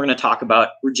this is when we're going to talk about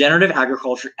regenerative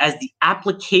agriculture as the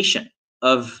application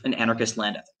of an anarchist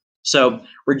land ethic. So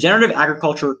regenerative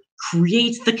agriculture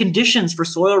creates the conditions for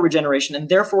soil regeneration, and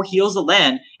therefore heals the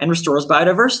land and restores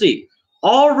biodiversity.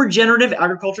 All regenerative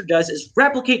agriculture does is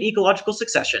replicate ecological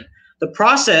succession, the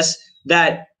process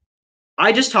that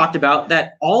I just talked about,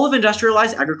 that all of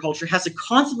industrialized agriculture has to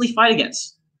constantly fight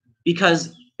against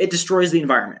because it destroys the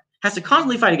environment. Has to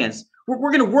constantly fight against. We're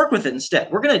going to work with it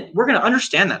instead. We're going to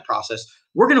understand that process.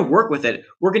 We're going to work with it.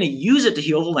 We're going to use it to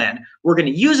heal the land. We're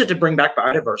going to use it to bring back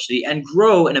biodiversity and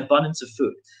grow an abundance of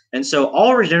food. And so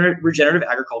all regenerative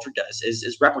agriculture does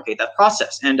is replicate that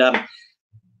process. And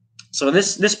so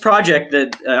this project,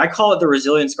 that I call it the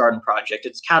Resilience Garden Project.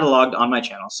 It's cataloged on my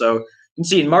channel. So you can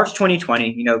see in March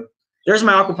 2020, you know, there's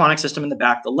my aquaponic system in the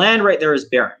back. The land right there is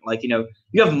barren. Like, you know,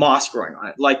 you have moss growing on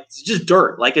it. Like, it's just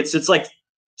dirt. Like, it's like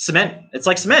cement. It's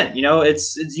like cement. You know,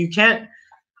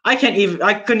 I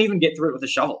couldn't even get through it with a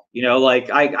shovel. You know, like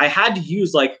I had to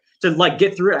use to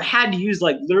get through it. I had to use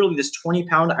literally this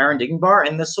 20-pound iron digging bar,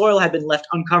 and the soil had been left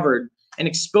uncovered and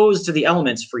exposed to the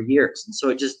elements for years, and so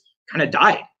it just kind of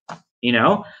died. You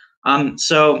know,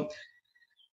 so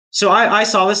I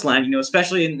saw this land, you know,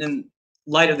 especially in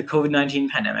light of the COVID-19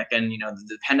 pandemic, and, you know,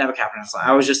 the pandemic happened.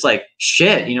 I was just like,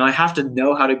 shit, you know, I have to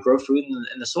know how to grow food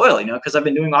in the soil, you know, because I've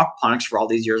been doing aquaponics for all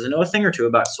these years. I know a thing or two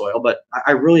about soil, but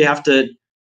I really have to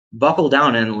buckle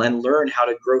down and learn how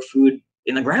to grow food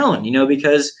in the ground, you know,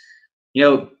 because, you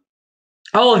know,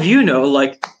 all of you know,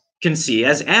 like, can see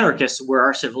as anarchists where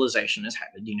our civilization is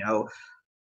headed, you know,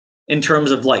 in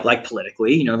terms of like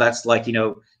politically, you know, that's like, you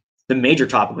know, the major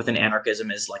topic within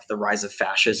anarchism is like the rise of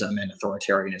fascism and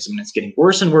authoritarianism, and it's getting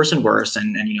worse and worse and worse.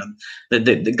 And you know,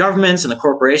 the governments and the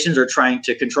corporations are trying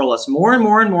to control us more and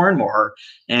more and more and more.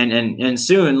 And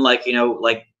soon, like, you know,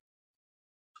 like,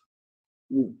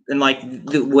 and like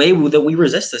the way that we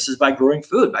resist this is by growing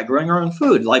food, by growing our own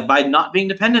food, like by not being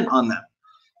dependent on them,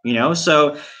 you know?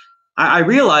 So I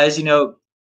realize, you know,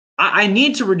 I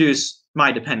need to reduce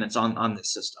my dependence on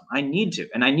this system. I need to,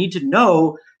 and I need to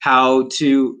know how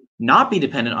to not be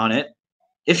dependent on it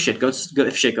if shit goes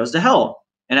to hell.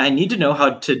 And I need to know how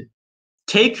to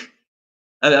take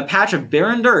a patch of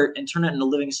barren dirt and turn it into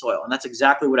living soil. And that's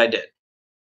exactly what I did.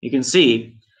 You can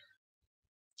see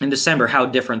in December how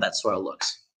different that soil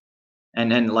looks.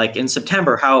 And then like in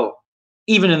September, how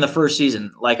even in the first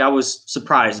season, like I was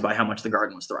surprised by how much the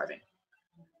garden was thriving.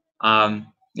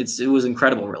 It was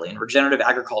incredible, really. And regenerative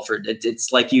agriculture,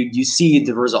 it's like you see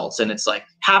the results, and it's like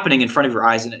happening in front of your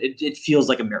eyes, and it feels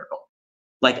like a miracle,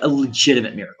 like a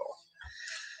legitimate miracle.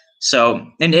 So,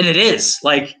 and it is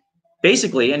like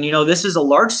basically, and you know, this is a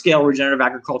large scale regenerative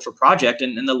agriculture project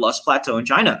in the Loess Plateau in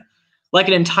China. Like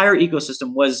an entire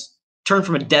ecosystem was turned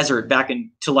from a desert back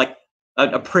into like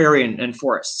a prairie and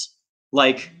forests,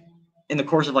 like in the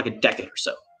course of like a decade or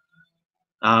so.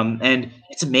 And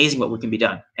it's amazing what can be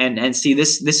done. And see,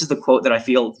 this is the quote that I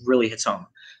feel really hits home.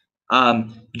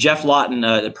 Jeff Lawton,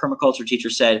 the permaculture teacher,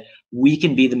 said, "We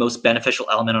can be the most beneficial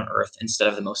element on Earth instead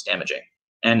of the most damaging."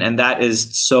 And that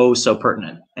is so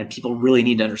pertinent. And people really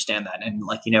need to understand that. And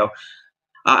like, you know,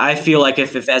 I feel like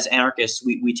if as anarchists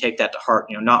we take that to heart,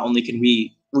 you know, not only can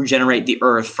we regenerate the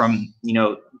Earth from, you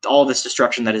know, all this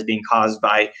destruction that is being caused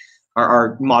by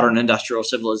our modern industrial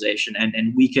civilization,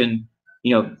 and we can,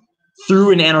 you know,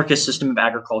 through an anarchist system of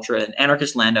agriculture, an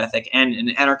anarchist land ethic, and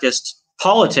an anarchist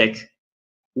politic,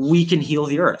 we can heal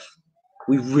the Earth.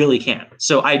 We really can.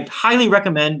 So I highly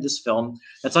recommend this film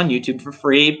that's on YouTube for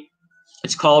free.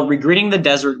 It's called Regretting the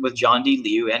Desert with John D.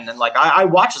 Liu. And then like I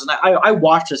watched this, and I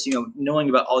watched this, you know, knowing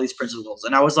about all these principles.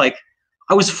 And I was like,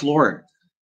 I was floored.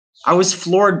 I was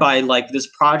floored by like this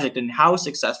project and how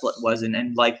successful it was,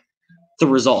 and like the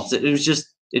results. It was just,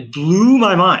 it blew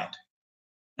my mind.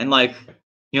 And like,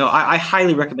 you know, I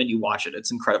highly recommend you watch it.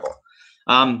 It's incredible.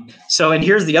 So, and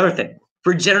here's the other thing.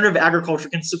 Regenerative agriculture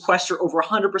can sequester over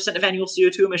 100% of annual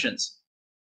CO2 emissions,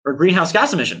 or greenhouse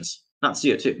gas emissions, not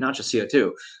CO2, not just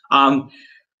CO2.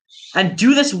 And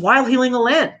do this while healing the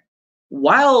land,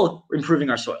 while improving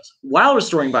our soils, while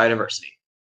restoring biodiversity,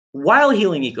 while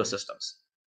healing ecosystems.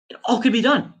 It all could be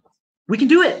done. We can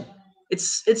do it.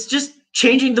 It's just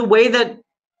changing the way that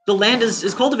the land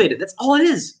is cultivated. That's all it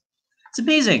is. It's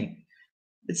amazing.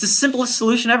 It's the simplest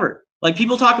solution ever. Like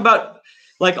people talk about,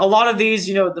 like a lot of these,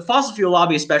 you know, the fossil fuel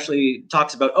lobby especially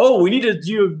talks about, oh, we need to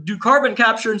do carbon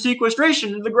capture and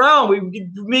sequestration in the ground. We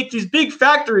make these big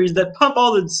factories that pump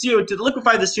all the CO2,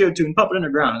 liquefy the CO2 and pump it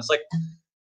underground. It's like,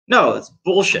 no, it's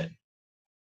bullshit.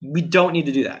 We don't need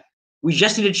to do that. We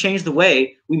just need to change the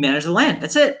way we manage the land.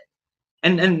 That's it.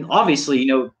 And obviously, you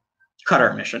know, cut our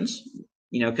emissions,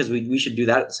 you know, because we should do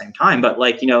that at the same time. But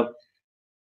like, you know,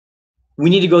 we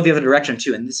need to go the other direction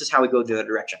too, and this is how we go the other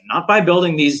direction. Not by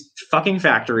building these fucking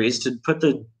factories to put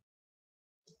the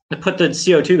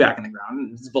CO2 back in the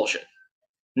ground. It's bullshit.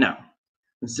 No,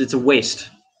 it's a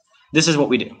waste. This is what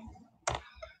we do.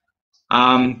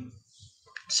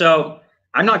 So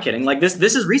I'm not kidding. Like this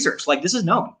is research. Like this is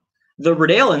known. The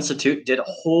Riddell Institute did a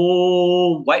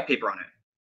whole white paper on it,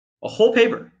 a whole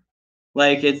paper.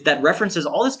 Like that references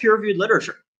all this peer-reviewed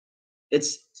literature. It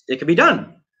can be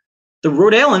done. The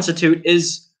Rodale Institute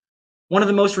is one of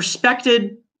the most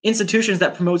respected institutions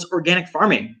that promotes organic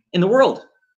farming in the world.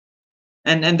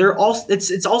 And they're all,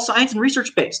 it's all science and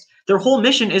research based. Their whole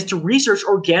mission is to research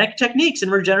organic techniques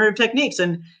and regenerative techniques.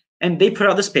 And they put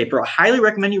out this paper. I highly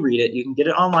recommend you read it. You can get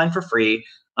it online for free.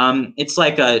 It's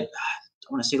like I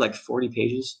want to say like 40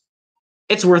 pages.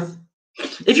 It's worth,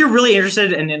 if you're really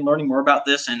interested in learning more about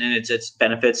this and its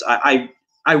benefits, I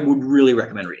would really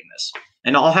recommend reading this.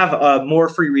 And I'll have more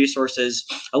free resources,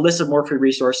 a list of more free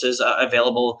resources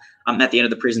available at the end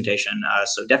of the presentation.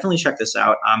 So definitely check this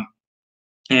out.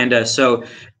 So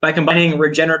by combining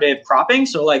regenerative cropping,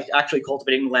 so like actually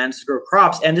cultivating lands to grow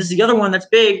crops, and this is the other one that's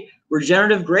big,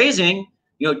 regenerative grazing,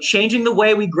 you know, changing the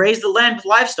way we graze the land with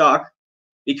livestock,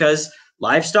 because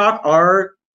livestock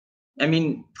are, I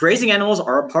mean, grazing animals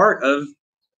are a part of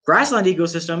grassland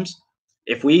ecosystems.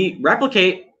 If we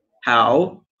replicate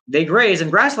how they graze in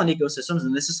grassland ecosystems,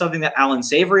 and this is something that Alan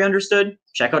Savory understood.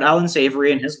 Check out Alan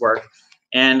Savory and his work.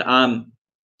 And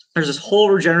there's this whole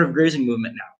regenerative grazing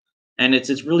movement now, and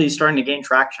it's really starting to gain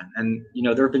traction. And you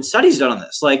know, there have been studies done on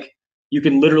this. Like you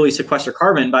can literally sequester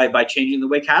carbon by changing the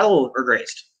way cattle are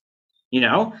grazed. You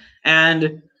know,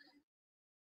 and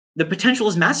the potential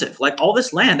is massive. Like all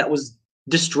this land that was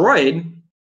destroyed,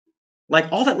 like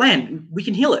all that land, we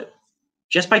can heal it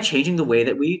just by changing the way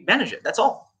that we manage it. That's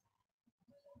all.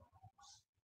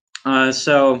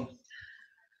 So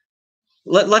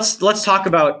let's talk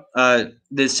about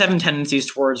the 7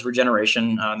 tendencies towards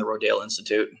regeneration in the Rodale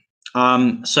Institute.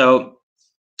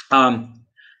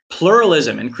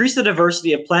 Pluralism, increase the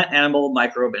diversity of plant, animal,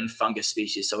 microbe, and fungus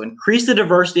species. So increase the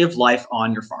diversity of life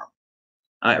on your farm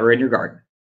or in your garden.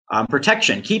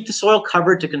 Protection, keep the soil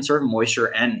covered to conserve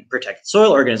moisture and protect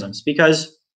soil organisms,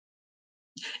 because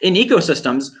in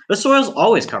ecosystems, the soil is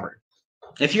always covered.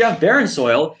 If you have barren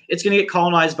soil, it's going to get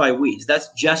colonized by weeds. That's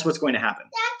just what's going to happen.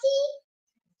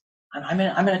 Daddy,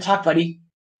 I'm going to talk, buddy.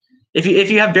 If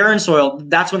you have barren soil,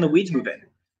 that's when the weeds move in,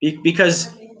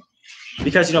 because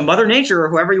you know, Mother Nature, or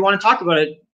whoever you want to talk about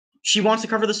it, she wants to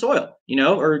cover the soil, you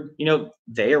know, or you know,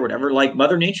 they or whatever, like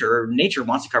Mother Nature or nature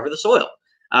wants to cover the soil,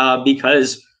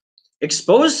 because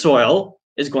exposed soil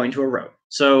is going to erode.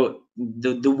 So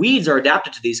the weeds are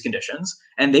adapted to these conditions,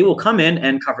 and they will come in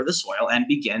and cover the soil and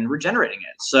begin regenerating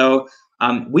it. So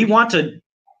we want to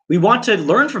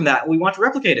learn from that. We want to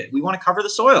replicate it. We want to cover the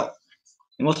soil,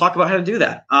 and we'll talk about how to do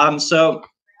that. So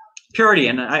purity,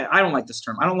 and I don't like this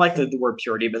term. I don't like the word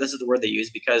purity, but this is the word they use,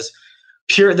 because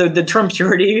the term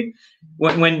purity,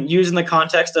 when used in the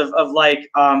context of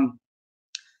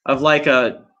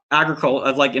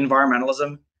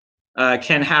environmentalism,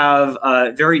 can have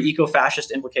very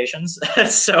eco-fascist implications.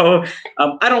 So I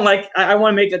want to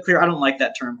make that clear. I don't like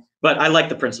that term, but I like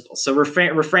the principles. So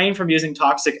refrain from using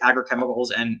toxic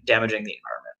agrochemicals and damaging the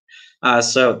environment.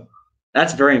 So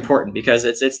that's very important, because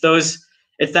it's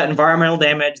that environmental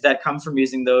damage that comes from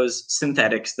using those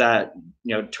synthetics that,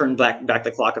 you know, turn back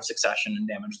the clock of succession and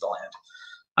damage the land.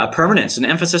 Permanence, an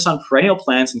emphasis on perennial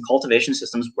plants and cultivation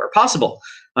systems where possible.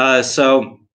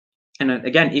 And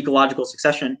again, ecological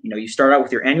succession. You start out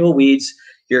with your annual weeds,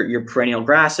 your perennial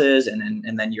grasses,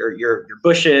 and then your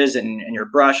bushes and your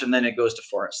brush, and then it goes to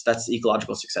forest. That's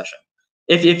ecological succession.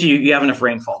 If you have enough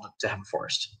rainfall to have a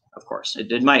forest, of course.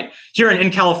 It might here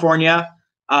in California,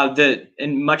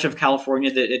 in much of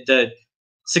California, the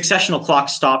successional clock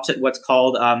stops at what's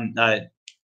called a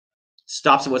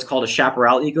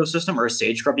chaparral ecosystem or a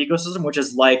sage scrub ecosystem, which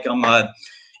is like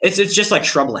it's just like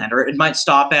shrubland, or it might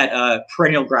stop at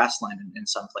perennial grassland in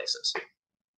some places.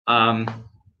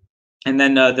 And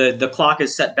then the clock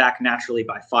is set back naturally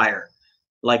by fire.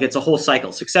 Like, it's a whole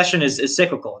cycle. Succession is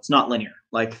cyclical. It's not linear.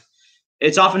 Like,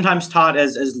 it's oftentimes taught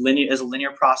as a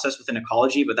linear process within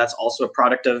ecology, but that's also a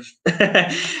product of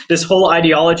this whole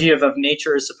ideology of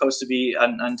nature is supposed to be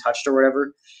untouched or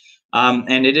whatever.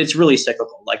 And it's really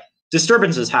cyclical. Like,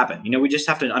 disturbances happen. We just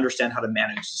have to understand how to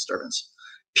manage disturbance.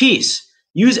 Peace.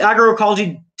 Use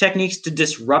agroecology techniques to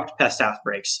disrupt pest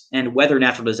outbreaks and weather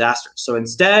natural disasters. So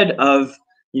instead of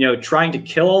trying to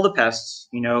kill all the pests,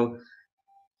 with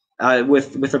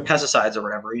the pesticides or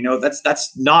whatever,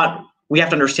 that's not. We have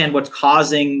to understand what's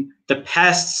causing the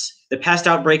pest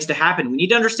outbreaks to happen. We need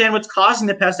to understand what's causing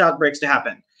the pest outbreaks to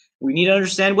happen. We need to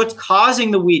understand what's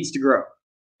causing the weeds to grow.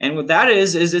 And what that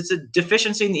is it's a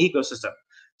deficiency in the ecosystem.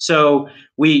 So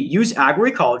we use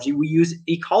agroecology, we use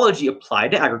ecology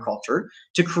applied to agriculture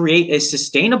to create a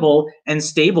sustainable and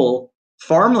stable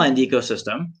farmland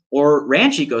ecosystem or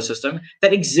ranch ecosystem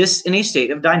that exists in a state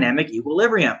of dynamic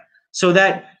equilibrium, so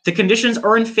that the conditions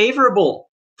are unfavorable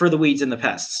for the weeds and the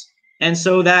pests, and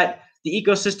so that the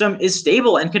ecosystem is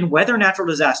stable and can weather natural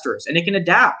disasters, and it can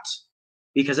adapt,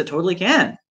 because it totally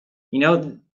can.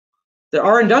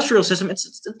 Our industrial system,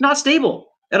 it's not stable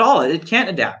at all. It can't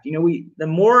adapt. The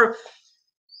more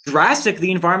drastic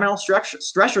the environmental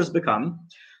stressors become,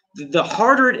 the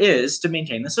harder it is to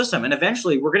maintain the system. And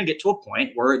eventually we're going to get to a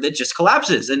point where it just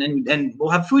collapses, and we'll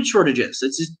have food shortages.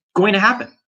 It's just going to happen.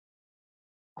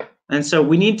 And so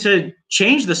we need to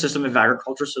change the system of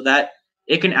agriculture so that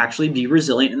it can actually be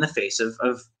resilient in the face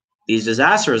of these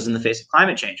disasters, in the face of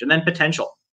climate change. And then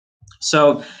potential.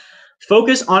 So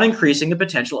focus on increasing the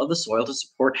potential of the soil to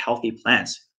support healthy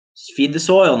plants. Feed the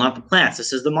soil, not the plants.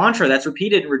 This is the mantra that's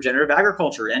repeated in regenerative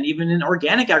agriculture and even in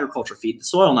organic agriculture. Feed the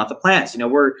soil, not the plants.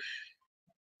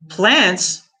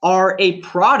 Plants are a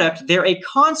product. They're a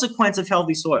consequence of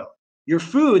healthy soil. Your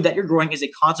food that you're growing is a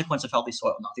consequence of healthy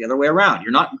soil, not the other way around.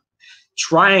 You're not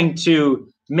trying to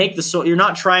make the soil. You're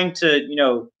not trying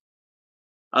to,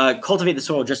 cultivate the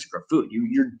soil just to grow food.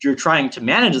 You're trying to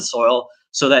manage the soil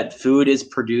so that food is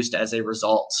produced as a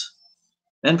result.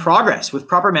 Then progress. With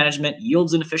proper management,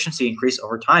 yields and efficiency increase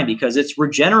over time because it's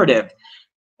regenerative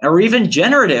or even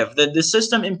generative. The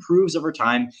system improves over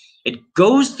time. It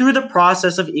goes through the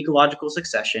process of ecological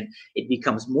succession. It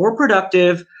becomes more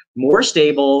productive, more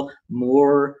stable,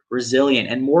 more resilient,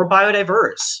 and more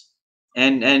biodiverse,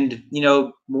 and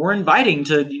more inviting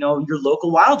to your local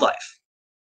wildlife.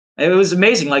 It was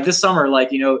amazing. Like this summer,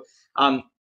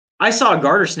 I saw a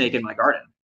garter snake in my garden.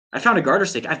 I found a garter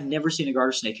snake. I've never seen a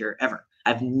garter snake here, ever.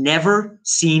 I've never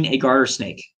seen a garter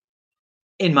snake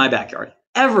in my backyard,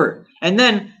 ever. And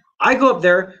then I go up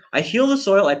there, I heal the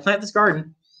soil, I plant this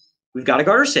garden. We've got a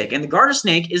garter snake, and the garter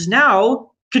snake is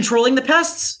now controlling the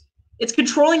pests. It's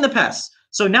controlling the pests.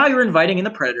 So now you're inviting in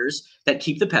the predators that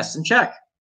keep the pests in check.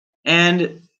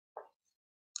 And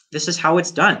this is how it's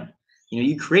done.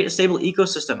 You create a stable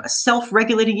ecosystem, a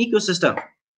self-regulating ecosystem,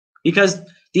 because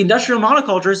the industrial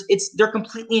monocultures, they're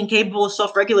completely incapable of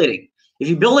self-regulating. If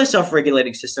you build a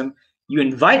self-regulating system, you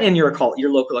invite in your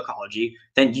local ecology,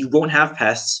 then you won't have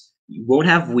pests, you won't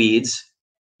have weeds,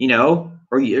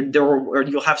 or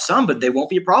you'll have some, but they won't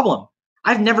be a problem.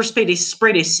 I've never sprayed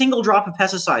a single drop of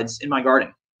pesticides in my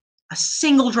garden, a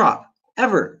single drop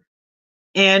ever.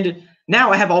 And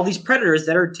now I have all these predators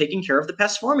that are taking care of the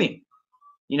pests for me,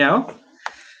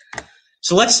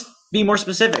 So let's be more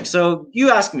specific. So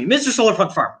you ask me, Mr.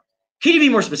 Solarpunk Farmer, can you be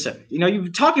more specific? You're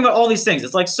talking about all these things.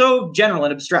 It's like so general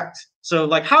and abstract. So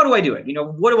how do I do it?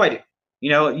 What do I do?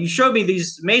 You showed me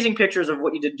these amazing pictures of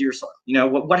what you did to your soil.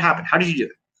 What happened? How did you do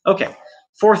it? Okay,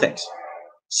 4 things.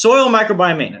 Soil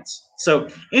microbiome maintenance. So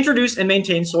introduce and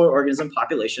maintain soil organism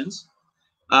populations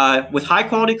with high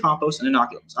quality compost and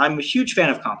inoculums. I'm a huge fan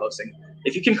of composting.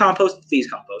 If you can compost, please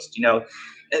compost.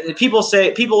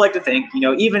 People like to think,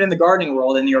 even in the gardening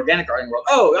world, in the organic gardening world,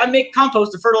 oh, I make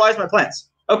compost to fertilize my plants.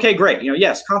 Okay, great.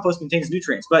 Yes, compost contains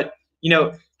nutrients, but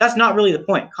that's not really the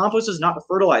point. Compost is not the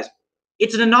fertilizer.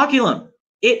 It's an inoculum.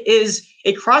 It is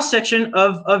a cross section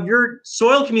of your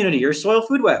soil community, your soil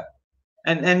food web.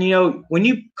 And you know, when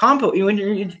you compost, when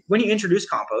you introduce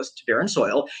compost to barren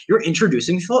soil, you're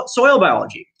introducing soil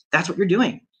biology. That's what you're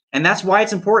doing, and that's why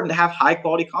it's important to have high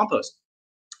quality compost.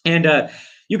 And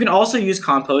you can also use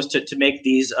compost to make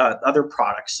these other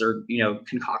products or, you know,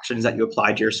 concoctions that you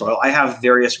apply to your soil. I have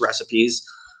various recipes.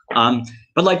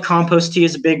 But like compost tea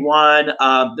is a big one.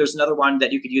 There's another one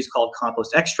that you could use called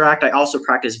compost extract. I also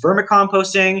practice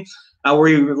vermicomposting, where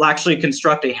you will actually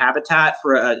construct a habitat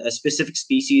for a specific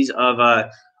species of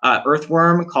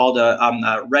earthworm called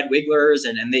red wigglers,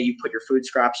 and then you put your food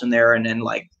scraps in there, and then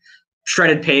like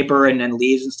shredded paper and then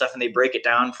leaves and stuff, and they break it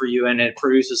down for you, and it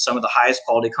produces some of the highest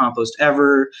quality compost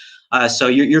ever. So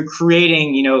you're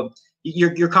creating, you know,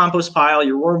 your compost pile,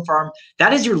 your worm farm.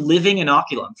 That is your living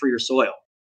inoculum for your soil.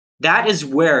 That is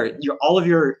where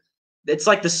it's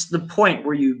like the point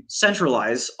where you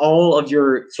centralize all of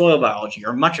your soil biology,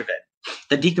 or much of it,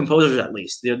 the decomposers at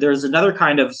least. There's another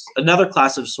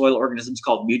class of soil organisms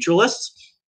called mutualists,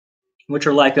 which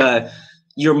are like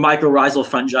your mycorrhizal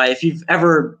fungi.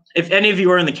 If any of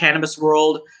you are in the cannabis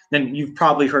world, then you've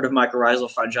probably heard of mycorrhizal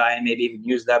fungi and maybe even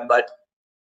used them. But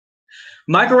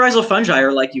mycorrhizal fungi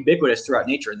are like ubiquitous throughout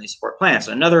nature, and they support plants.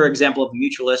 Another example of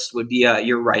mutualist would be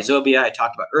your rhizobia I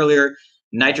talked about earlier,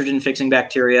 nitrogen-fixing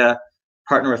bacteria,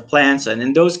 partner with plants, and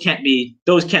then those can't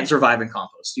survive in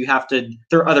compost. You have to.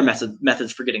 There are other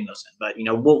methods for getting those in, but you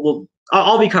know,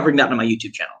 I'll be covering that on my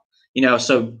YouTube channel. You know,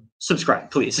 so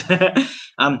subscribe, please.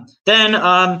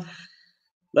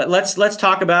 Let's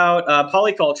talk about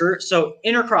polyculture. So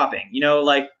intercropping, you know,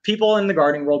 like people in the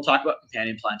gardening world talk about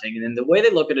companion planting, and then the way they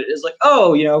look at it is like,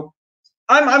 oh, you know,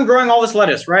 I'm growing all this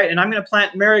lettuce, right? And I'm going to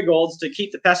plant marigolds to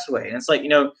keep the pests away. And it's like, you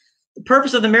know, the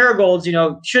purpose of the marigolds, you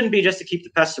know, shouldn't be just to keep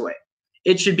the pests away.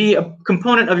 It should be a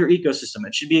component of your ecosystem.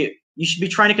 You should be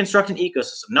trying to construct an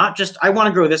ecosystem, not just I want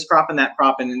to grow this crop and that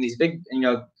crop, and then these big, you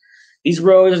know, these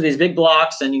rows, these big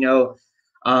blocks, and you know,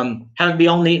 have it be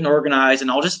all neat and organized, and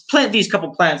I'll just plant these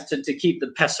couple plants to keep the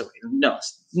pests away. No,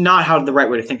 it's not the right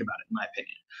way to think about it, in my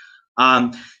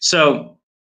opinion. So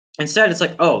instead, it's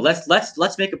like, oh, let's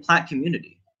make a plant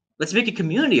community. Let's make a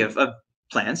community of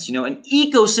plants, you know, an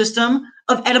ecosystem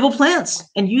of edible plants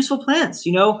and useful plants.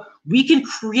 You know, we can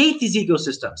create these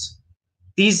ecosystems,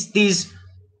 these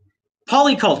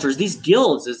polycultures, these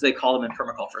guilds, as they call them in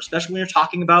permaculture, especially when you're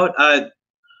talking about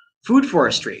food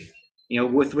forestry, you know,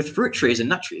 with fruit trees and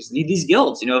nut trees. These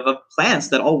guilds, you know, of plants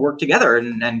that all work together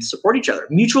and support each other.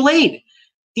 Mutual aid.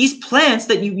 These plants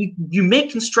that you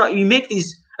make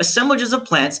these assemblages of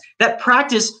plants that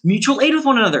practice mutual aid with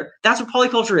one another. That's what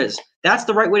polyculture is. That's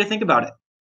the right way to think about it.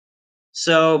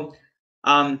 So,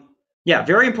 yeah,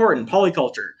 very important,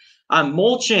 polyculture.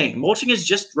 Mulching. Mulching is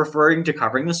just referring to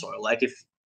covering the soil. Like if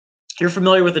you're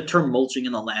familiar with the term mulching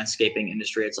in the landscaping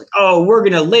industry, it's like, oh, we're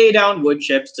going to lay down wood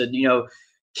chips to, you know,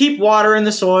 keep water in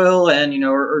the soil, and, you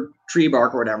know, or tree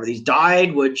bark or whatever, these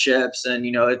dyed wood chips. And,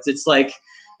 you know, it's like,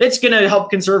 it's going to help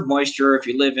conserve moisture if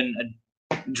you live in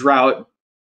a drought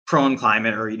prone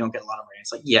climate or you don't get a lot of rain.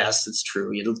 It's like, yes, it's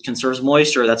true. It conserves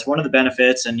moisture. That's one of the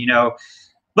benefits. And, you know,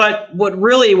 but what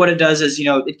it does is, you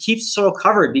know, it keeps the soil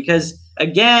covered, because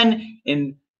again,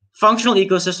 in functional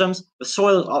ecosystems, the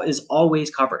soil is always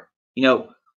covered. You know,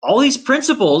 all these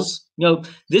principles, you know,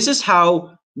 this is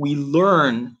how we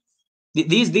learn.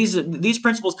 These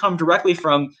principles come directly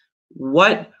from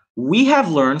what we have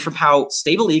learned from how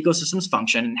stable ecosystems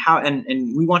function, and how and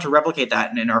we want to replicate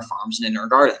that in our farms and in our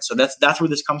gardens. So that's where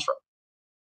this comes from.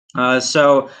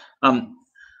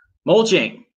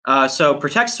 Mulching. So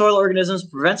protects soil organisms,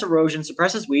 prevents erosion,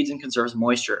 suppresses weeds, and conserves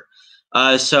moisture.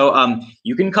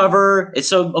 You can cover it.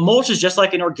 So a mulch is just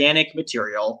like an organic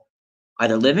material,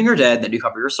 either living or dead, that you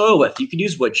cover your soil with. You could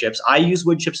use wood chips. I use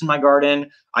wood chips in my garden.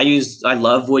 I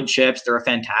love wood chips. They're a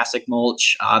fantastic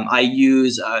mulch. I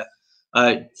use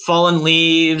fallen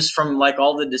leaves from like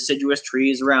all the deciduous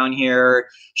trees around here.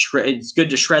 It's good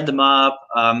to shred them up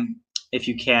if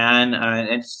you can,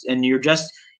 and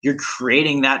you're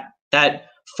creating that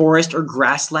forest or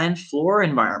grassland floor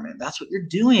environment. That's what you're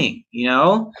doing. You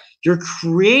know, you're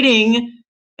creating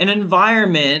an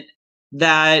environment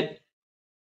that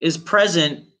is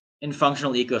present in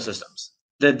functional ecosystems.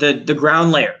 The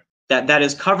ground layer that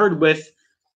is covered with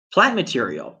plant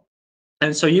material.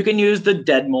 And so you can use the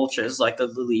dead mulches like the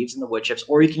leaves and the wood chips,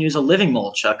 or you can use a living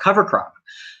mulch, a cover crop.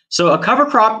 So a cover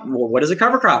crop, well, what is a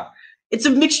cover crop? It's a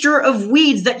mixture of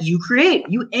weeds that you create.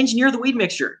 You engineer the weed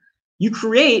mixture. You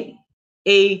create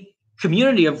a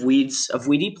community of weeds, of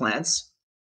weedy plants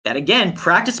that, again,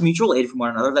 practice mutual aid from one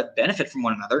another, that benefit from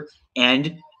one another,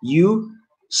 and you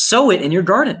sow it in your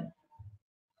garden,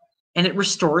 and it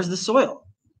restores the soil.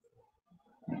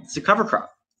 It's a cover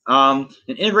crop.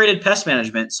 and integrated pest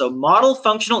management. So model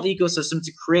functional ecosystems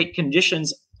to create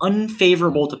conditions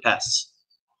unfavorable to pests.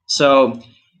 So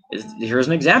here's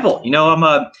an example.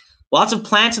 Lots of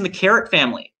plants in the carrot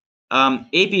family,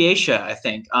 Apiaceae, I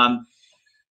think.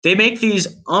 They make these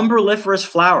umbelliferous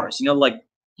flowers. Like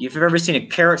if you've ever seen a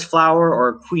carrot's flower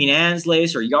or Queen Anne's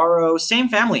lace or yarrow, same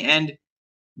family. And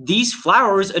these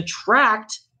flowers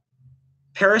attract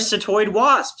parasitoid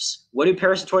wasps. What do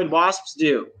parasitoid wasps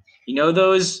do?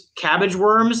 Those cabbage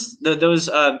worms, those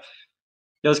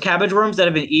cabbage worms that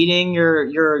have been eating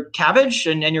your cabbage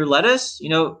and your lettuce,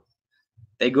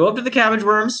 they go up to the cabbage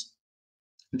worms,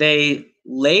 they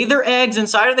lay their eggs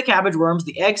inside of the cabbage worms,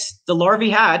 the larvae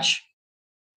hatch,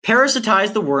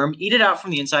 parasitize the worm, eat it out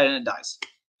from the inside, and it dies.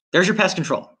 There's your pest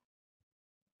control.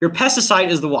 Your pesticide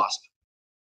is the wasp.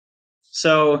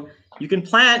 So you can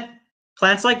plant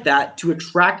plants like that to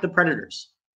attract the predators.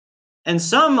 And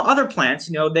some other plants,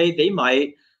 they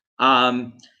might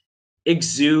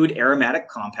exude aromatic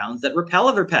compounds that repel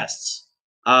other pests.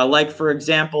 Like, for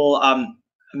example,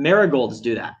 marigolds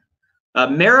do that.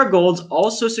 Marigolds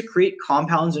also secrete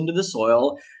compounds into the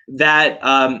soil that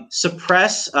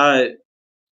suppress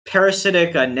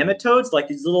parasitic nematodes, like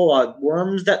these little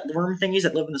worm thingies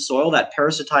that live in the soil that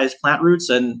parasitize plant roots.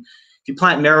 And if you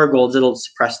plant marigolds, it'll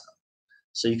suppress them.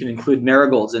 So you can include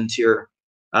marigolds into your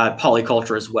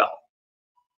polyculture as well.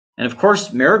 And of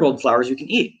course, marigold flowers you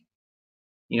can eat.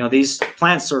 These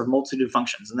plants serve a multitude of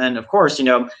functions. And then, of course,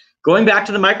 going back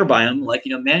to the microbiome,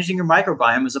 managing your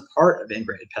microbiome is a part of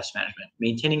integrated pest management,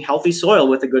 maintaining healthy soil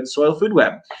with a good soil food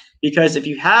web. Because if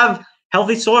you have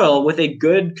healthy soil with a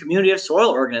good community of soil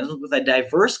organisms, with a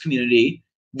diverse community,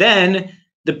 then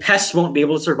the pests won't be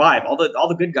able to survive. All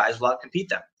the good guys will outcompete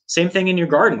them. Same thing in your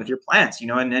garden with your plants,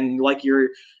 and like your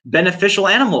beneficial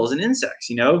animals and insects,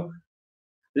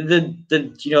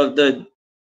 the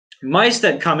mice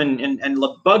that come in and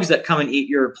bugs that come and eat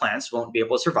your plants won't be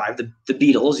able to survive. The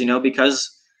beetles, because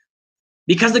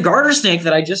the garter snake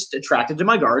that I just attracted to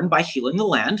my garden by healing the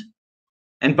land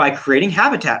and by creating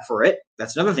habitat for it.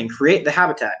 That's another thing. Create the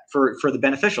habitat for the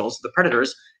beneficials, the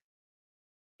predators.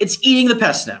 It's eating the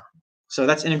pests now. So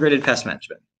that's integrated pest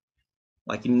management.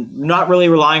 Like, not really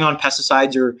relying on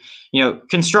pesticides or,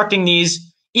 constructing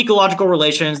these ecological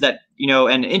relations that,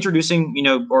 and introducing,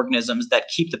 organisms that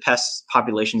keep the pest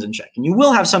populations in check. And you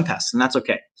will have some pests, and that's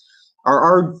okay.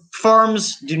 Our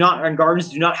farms and gardens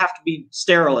do not have to be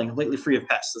sterile and completely free of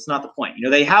pests. That's not the point.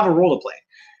 They have a role to play.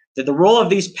 That the role of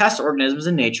these pest organisms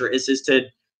in nature is to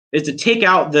take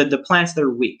out the plants that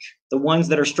are weak, the ones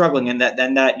that are struggling, and that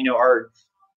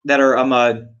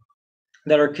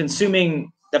are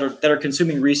consuming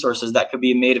resources that could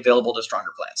be made available to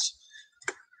stronger plants.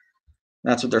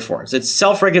 That's what they're for. It's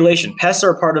self-regulation. Pests are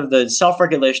a part of the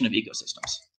self-regulation of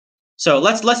ecosystems. So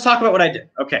let's talk about what I did.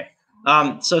 Okay.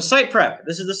 So site prep.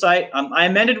 This is the site. I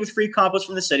amended with free compost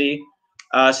from the city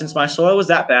since my soil was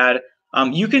that bad.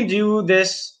 You can do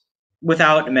this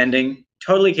without amending.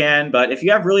 Totally can. But if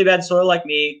you have really bad soil like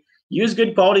me, use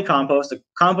good quality compost. The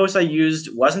compost I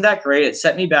used wasn't that great. It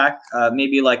set me back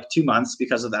maybe like 2 months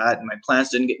because of that. And my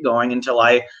plants didn't get going until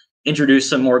I introduced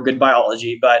some more good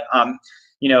biology. But,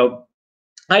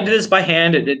 I did this by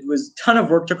hand. It was a ton of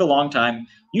work, took a long time.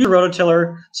 Use a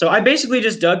rototiller. So I basically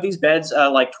just dug these beds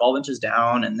like 12 inches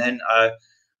down and then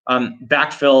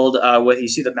backfilled with, you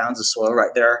see the mounds of soil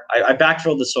right there. I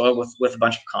backfilled the soil with a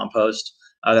bunch of compost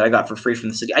that I got for free from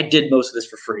the city. I did most of this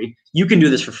for free. You can do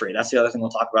this for free. That's the other thing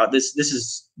we'll talk about. This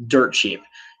is dirt cheap.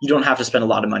 You don't have to spend a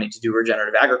lot of money to do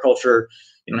regenerative agriculture.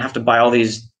 You don't have to buy all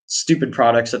these stupid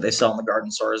products that they sell in the garden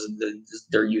stores.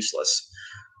 They're useless.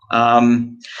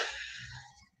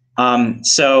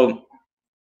 So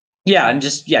yeah, and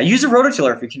just, use a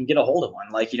rototiller if you can get a hold of one.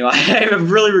 I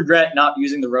really regret not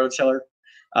using the rototiller.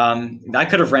 I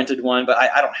could have rented one, but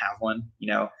I don't have one,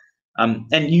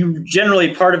 and you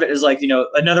generally, part of it is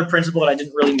another principle that I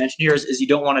didn't really mention here is you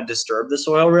don't want to disturb the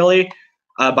soil really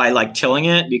by tilling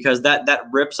it, because that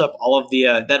rips up all of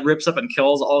the, that rips up and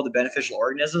kills all of the beneficial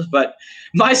organisms. But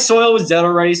my soil was dead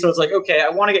already. So it's okay, I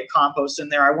want to get compost in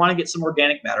there. I want to get some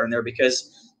organic matter in there,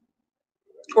 because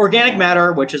organic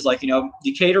matter, which is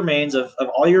decayed remains of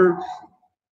all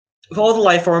the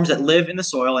life forms that live in the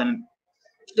soil and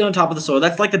on top of the soil,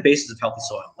 that's the basis of healthy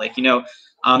soil.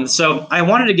 So I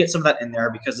wanted to get some of that in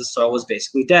there because the soil was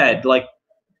basically dead.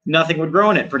 Nothing would grow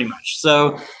in it pretty much.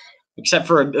 So except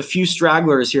for a few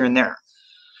stragglers here and there.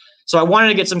 So I wanted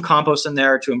to get some compost in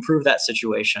there to improve that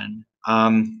situation.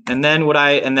 And then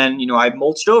I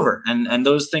mulched over, and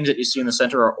those things that you see in the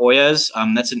center are oyas.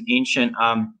 That's an ancient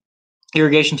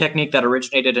irrigation technique that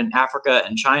originated in Africa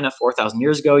and China 4,000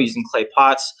 years ago using clay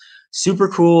pots. Super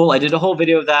cool. I did a whole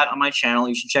video of that on my channel.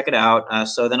 You should check it out.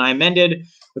 So then I amended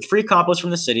with free compost from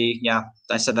the city. Yeah,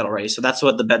 I said that already. So that's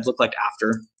what the beds look like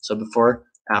after. So before,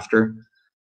 after.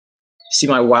 See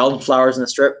my wildflowers in the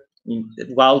strip?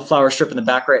 Wildflower strip in the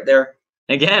back right there.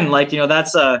 Again, like, you know,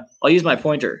 that's I'll use my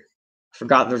pointer. I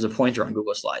forgot there's a pointer on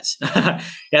Google Slides.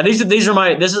 Yeah, this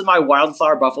is my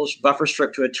wildflower buffer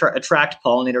strip to attract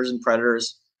pollinators and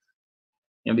predators.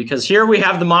 You know, because here we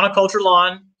have the monoculture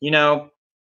lawn, you know,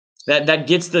 that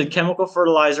gets the chemical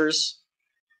fertilizers,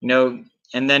 you know,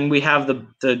 and then we have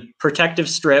the protective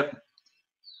strip,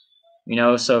 you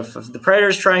know, so if the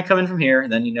predators try and come in from here,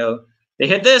 then, you know, they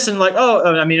hit this and like, oh,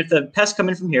 I mean, if the pests come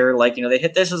in from here, like, you know, they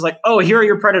hit this, is like, oh, here are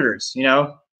your predators, you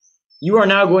know, you are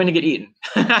now going to get eaten.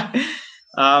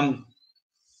 And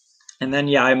then,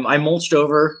 yeah, I mulched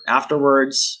over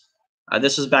afterwards.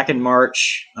 This was back in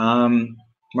March,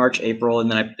 April,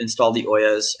 and then I installed the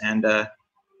Oyas and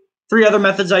 3 other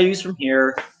methods I use from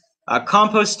here.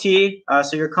 Compost tea.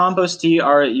 So your compost tea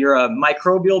are your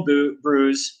microbial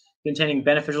brews containing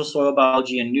beneficial soil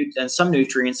biology and some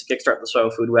nutrients to kickstart the soil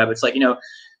food web. It's like, you know,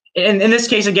 in this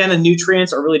case, again, the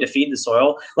nutrients are really to feed the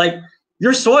soil. Like,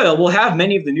 your soil will have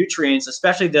many of the nutrients,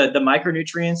 especially the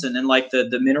micronutrients and then like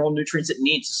the mineral nutrients it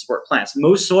needs to support plants.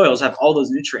 Most soils have all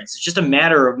those nutrients. It's just a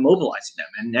matter of mobilizing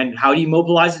them. And how do you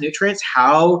mobilize the nutrients?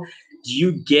 How do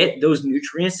you get those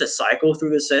nutrients to cycle through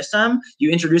the system?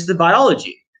 You introduce the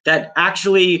biology that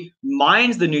actually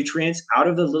mines the nutrients out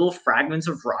of the little fragments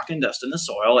of rock and dust in the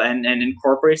soil and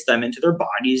incorporates them into their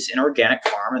bodies in organic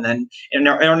form, and then in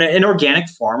organic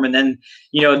form, and then,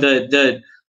 you know, the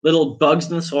little bugs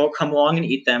in the soil come along and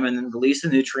eat them and then release the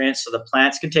nutrients so the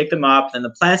plants can take them up. Then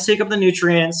the plants take up the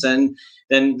nutrients, and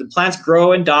then the plants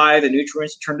grow and die. The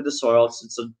nutrients return to the soil.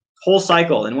 It's a whole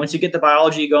cycle. And once you get the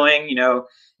biology going, you know,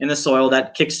 in the soil,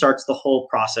 that kickstarts the whole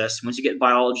process. Once you get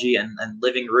biology and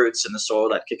living roots in the soil,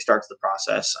 that kickstarts the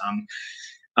process.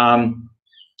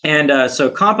 So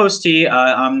compost tea.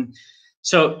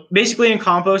 So basically in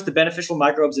compost, the beneficial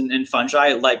microbes and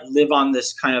fungi like live on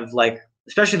this kind of like,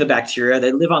 especially the bacteria,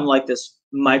 they live on like this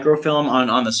microfilm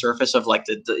on the surface of like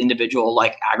the individual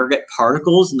like aggregate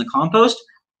particles in the compost.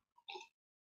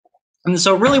 And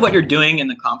so really what you're doing in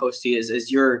the compost tea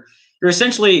is you're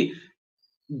essentially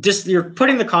you're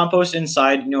putting the compost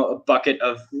inside, you know, a bucket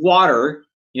of water,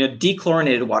 you know,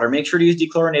 dechlorinated water. Make sure to use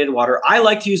dechlorinated water. I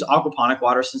like to use aquaponic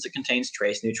water since it contains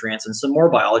trace nutrients and some more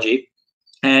biology.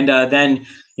 And then,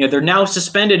 you know, they're now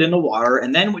suspended in the water.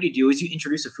 And then what you do is you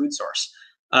introduce a food source.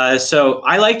 So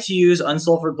I like to use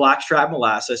unsulfured blackstrap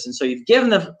molasses. And so you've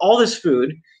given them all this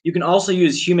food. You can also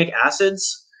use humic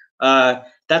acids.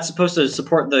 That's supposed to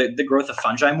support the growth of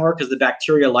fungi more, because the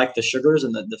bacteria like the sugars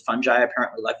and the fungi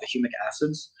apparently like the humic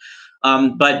acids.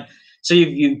 But so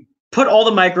you put all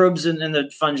the microbes and the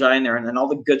fungi in there, and then all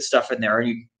the good stuff in there, and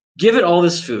you give it all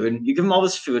this food. You give them all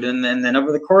this food, and then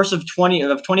over the course of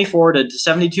 24 to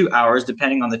 72 hours,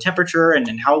 depending on the temperature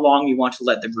and how long you want to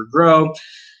let the brew grow,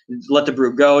 let the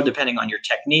brew go, depending on your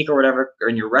technique or whatever, or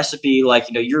in your recipe, like,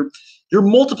 you know, you're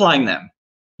multiplying them.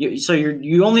 So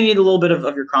you only need a little bit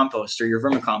of your compost or your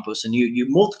vermicompost, and you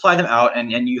multiply them out,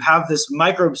 and you have this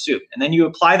microbe soup, and then you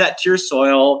apply that to your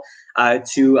soil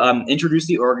to introduce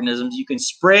the organisms. You can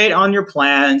spray it on your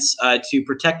plants to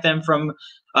protect them from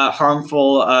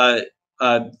harmful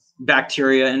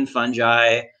bacteria and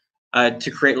fungi,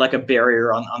 to create like a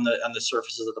barrier on the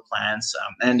surfaces of the plants.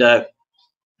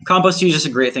 Compost tea is just a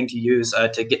great thing to use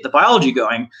to get the biology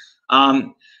going.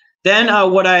 Then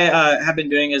what I have been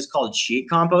doing is called sheet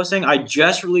composting. I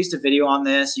just released a video on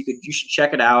this. You should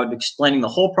check it out, explaining the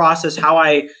whole process, how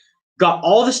I got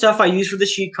all the stuff I use for the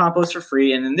sheet compost for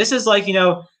free. And then this is like, you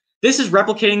know, this is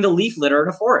replicating the leaf litter in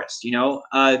a forest, you know,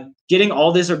 getting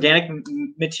all these organic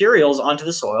materials onto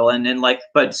the soil, and then like,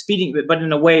 but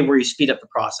in a way where you speed up the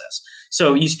process.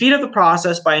 So you speed up the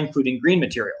process by including green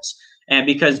materials. And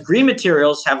because green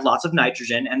materials have lots of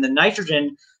nitrogen, and the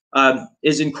nitrogen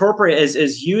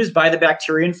is used by the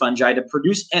bacteria and fungi to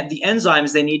produce the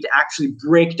enzymes they need to actually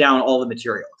break down all the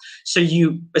material. So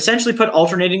you essentially put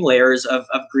alternating layers of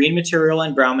green material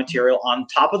and brown material on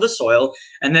top of the soil,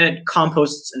 and then it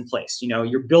composts in place. You know,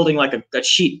 you're building like a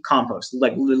sheet compost,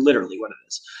 like literally what it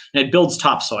is, and it builds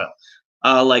topsoil.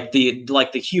 Like the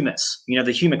humus, you know,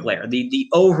 the humic layer, the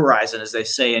O horizon, as they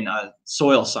say in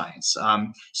soil science,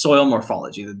 soil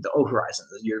morphology, the O horizon,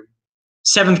 your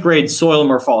 7th grade soil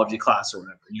morphology class or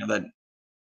whatever, you know,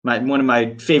 that one of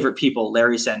my favorite people,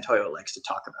 Larry Santoyo, likes to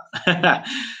talk about.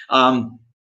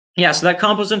 Yeah, so that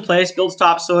compost in place builds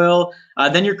topsoil.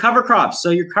 Then your cover crops.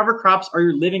 So your cover crops are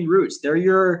your living roots. They're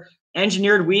your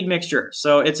engineered weed mixture.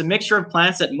 So it's a mixture of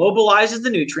plants that mobilizes the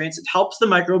nutrients. It helps the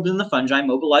microbes and the fungi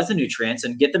mobilize the nutrients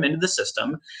and get them into the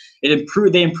system. They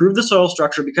improve the soil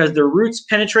structure because their roots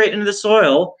penetrate into the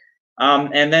soil.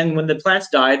 And then when the plants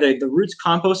die, the roots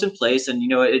compost in place, and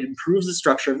it improves the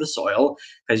structure of the soil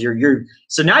because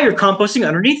so now you're composting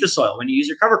underneath the soil when you use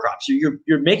your cover crops. You're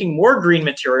making more green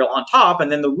material on top,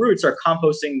 and then the roots are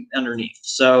composting underneath.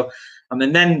 So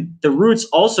and then the roots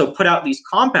also put out these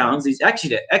compounds, these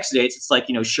exudates. It's like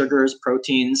sugars,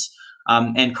 proteins,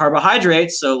 and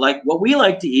carbohydrates. So like what we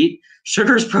like to eat,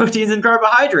 sugars, proteins, and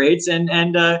carbohydrates, and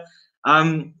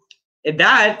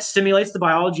that stimulates the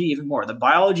biology even more, the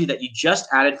biology that you just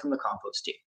added from the compost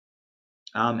tea.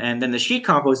 And then the sheet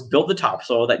compost built the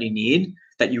topsoil that you need,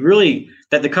 that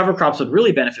the cover crops would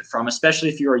really benefit from, especially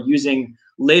if you are using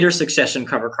later succession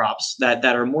cover crops that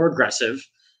are more aggressive.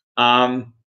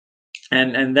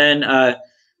 And then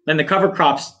the cover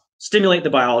crops stimulate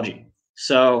the biology.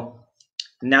 So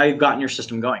now you've gotten your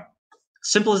system going.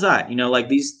 Simple as that. Like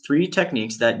these 3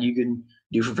 techniques that you can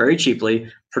do for very cheaply: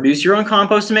 produce your own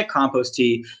compost to make compost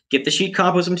tea, get the sheet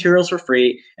compost materials for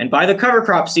free, and buy the cover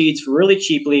crop seeds for really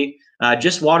cheaply.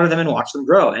 Just water them and watch them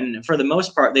grow. And for the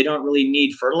most part, they don't really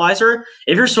need fertilizer.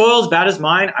 If your soil is bad as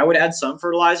mine, I would add some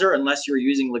fertilizer unless you're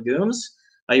using legumes,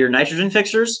 your nitrogen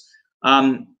fixers.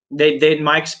 They in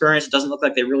my experience, it doesn't look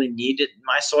like they really need it in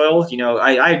my soil.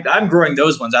 I'm growing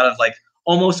those ones out of like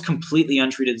almost completely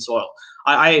untreated soil.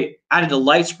 I added a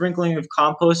light sprinkling of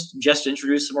compost just to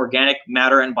introduce some organic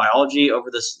matter and biology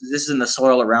over this. This is in the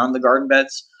soil around the garden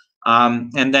beds.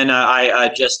 And then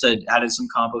I just added some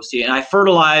compost tea, and I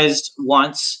fertilized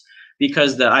once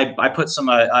because I put some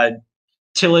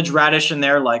tillage radish in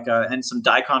there, and some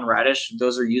daikon radish.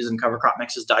 Those are used in cover crop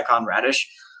mixes, daikon radish.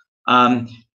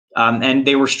 And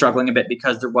they were struggling a bit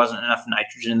because there wasn't enough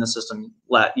nitrogen in the system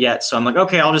yet. So I'm like,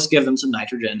 okay, I'll just give them some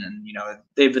nitrogen, and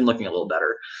they've been looking a little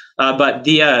better. But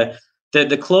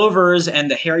the clovers and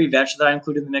the hairy vetch that I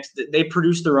included in the mix, they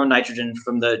produce their own nitrogen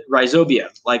from the rhizobia.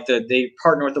 Like they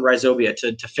partner with the rhizobia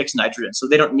to fix nitrogen, so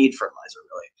they don't need fertilizer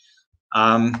really.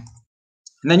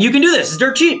 And then you can do this. It's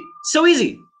dirt cheap. It's so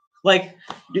easy. Like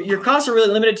your costs are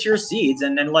really limited to your seeds,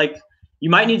 and then like you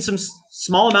might need some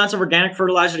small amounts of organic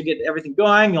fertilizer to get everything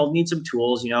going. You'll need some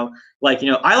tools, I like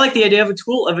the idea of a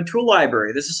tool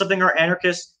library. This is something our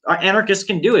anarchists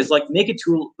can do, is like make a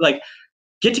tool, like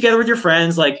get together with your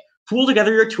friends, like pool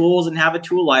together your tools and have a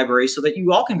tool library so that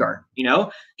you all can garden,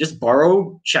 just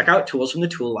check out tools from the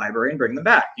tool library and bring them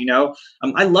back.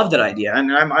 I love that idea.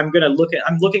 And I'm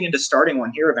looking into starting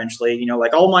one here eventually,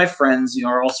 like all my friends,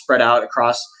 are all spread out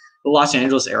across the Los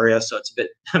Angeles area. So it's a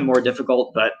bit more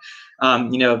difficult, but I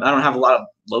don't have a lot of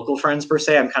local friends per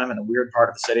se. I'm kind of in a weird part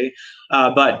of the city.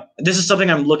 But this is something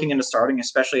I'm looking into starting,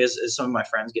 especially as some of my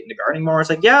friends get into gardening more.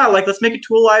 It's like, yeah, like let's make a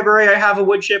tool library. I have a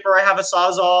wood chipper, I have a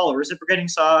sawzall, a reciprocating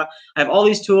saw. I have all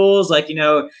these tools. Like,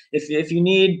 if you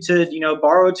need to,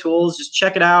 borrow tools, just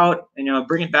check it out and,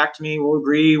 bring it back to me. We'll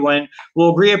agree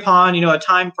upon, a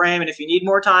time frame. And if you need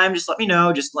more time, just let me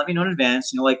know. Just let me know in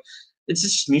advance. It's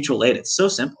just mutual aid. It's so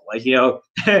simple. Like,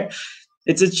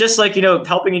 it's just like,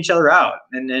 helping each other out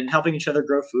and helping each other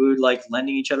grow food, like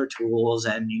lending each other tools.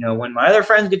 And, when my other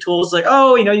friends get tools, like,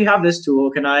 oh, you have this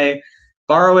tool, can I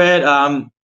borrow it?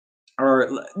 Or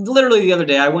literally the other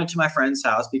day I went to my friend's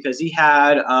house because he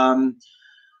had,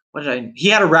 he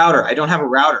had a router. I don't have a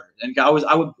router. And I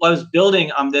was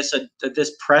building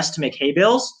this press to make hay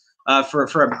bales for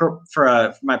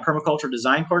my permaculture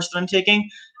design course that I'm taking.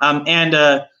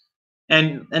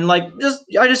 And like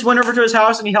I just went over to his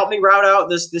house and he helped me route out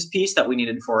this piece that we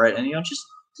needed for it. And just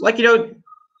like you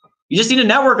just need a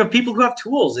network of people who have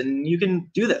tools and you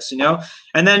can do this,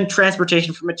 And then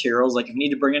transportation for materials, like if you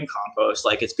need to bring in compost,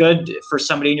 like it's good for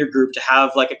somebody in your group to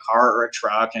have like a car or a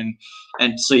truck,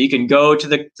 and so you can go to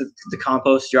the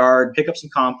compost yard, pick up some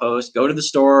compost, go to the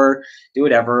store, do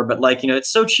whatever. But like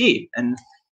it's so cheap. And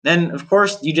then, of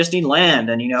course, you just need land.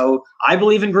 And, I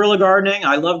believe in guerrilla gardening.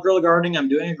 I love guerrilla gardening. I'm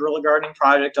doing a guerrilla gardening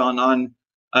project on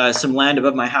some land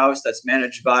above my house that's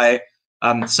managed by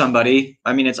somebody.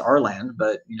 I mean, it's our land,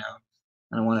 but,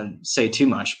 I don't want to say too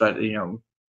much, but,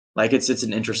 like it's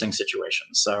an interesting situation.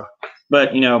 So,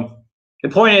 but, the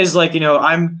point is like,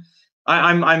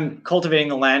 I'm cultivating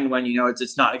the land when,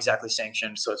 it's not exactly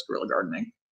sanctioned. So it's guerrilla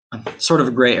gardening, sort of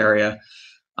a gray area.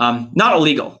 Not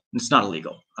illegal. It's not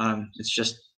illegal. It's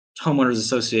just homeowners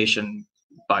association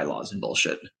bylaws and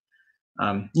bullshit.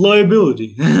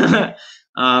 Liability.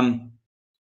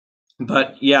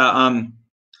 But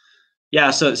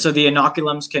yeah, so the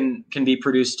inoculums can be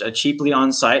produced cheaply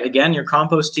on site. Again, your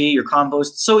compost tea, your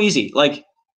compost, so easy. Like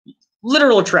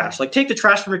literal trash. Like take the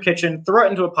trash from your kitchen, throw it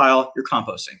into a pile, you're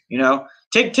composting, you know?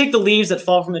 Take the leaves that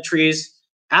fall from the trees,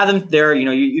 add them there, you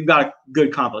know, you've got a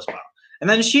good compost pile. And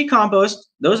then sheet compost,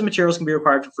 those materials can be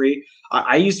required for free.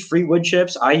 I used free wood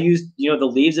chips. I used, you know, the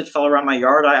leaves that fell around my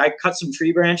yard. I cut some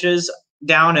tree branches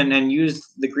down and used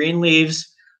the green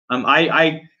leaves.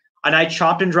 I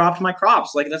chopped and dropped my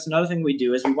crops. Like that's another thing we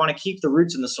do is we want to keep the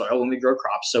roots in the soil when we grow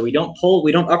crops. So we don't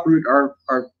uproot our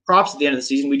crops at the end of the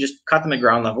season. We just cut them at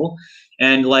ground level.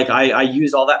 And like I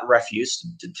use all that refuse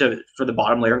for the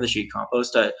bottom layer of the sheet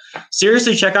compost.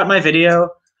 Seriously, check out my video.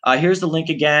 Here's the link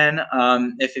again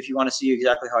if you want to see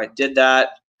exactly how I did that.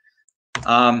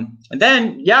 And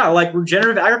then, yeah, like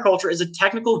regenerative agriculture is a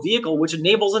technical vehicle which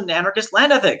enables an anarchist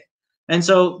land ethic. And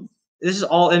so this is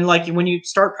all, and like when you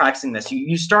start practicing this,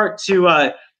 you start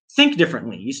to think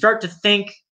differently. You start to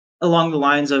think along the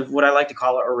lines of what I like to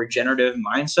call a regenerative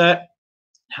mindset.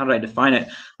 How did I define it?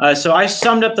 So I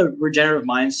summed up the regenerative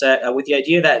mindset with the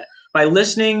idea that by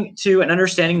listening to and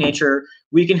understanding nature,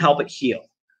 we can help it heal.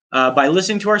 By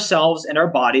listening to ourselves and our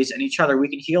bodies and each other, we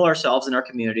can heal ourselves and our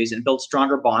communities and build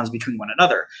stronger bonds between one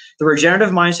another. The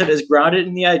regenerative mindset is grounded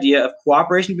in the idea of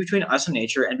cooperation between us and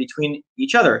nature and between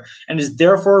each other, and is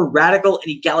therefore radical and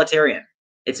egalitarian.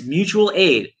 It's mutual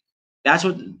aid. That's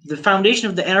what the foundation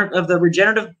of the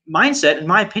regenerative mindset, in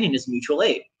my opinion, is mutual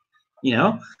aid. You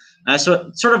know, so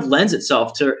it sort of lends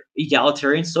itself to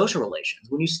egalitarian social relations.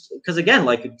 Because again,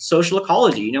 like social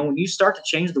ecology, you know, when you start to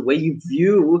change the way you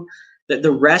view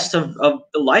the rest of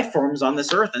the life forms on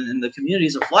this earth and the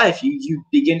communities of life, you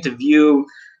begin to view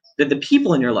the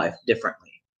people in your life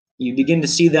differently. You begin to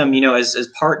see them, you know, as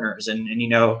partners and you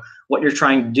know what you're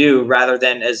trying to do rather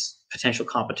than as potential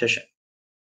competition.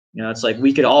 You know, it's like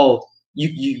we could all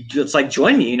it's like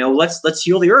join me, you know, let's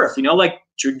heal the earth, you know, like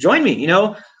join me, you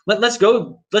know, let's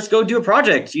go do a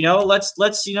project, you know,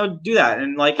 let's you know do that.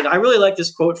 And like I really like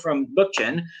this quote from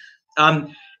Bookchin.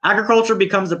 Agriculture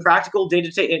becomes the practical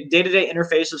day-to-day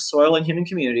interface of soil and human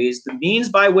communities, the means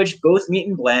by which both meet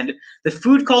and blend. The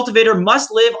food cultivator must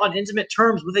live on intimate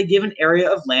terms with a given area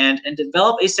of land and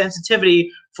develop a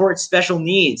sensitivity for its special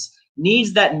needs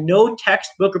that no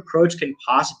textbook approach can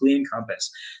possibly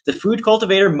encompass. The food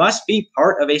cultivator must be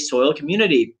part of a soil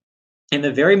community in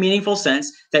the very meaningful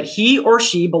sense that he or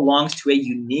she belongs to a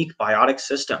unique biotic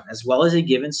system as well as a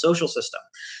given social system.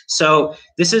 So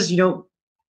this is, you know,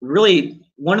 really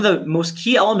one of the most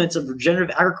key elements of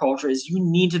regenerative agriculture is you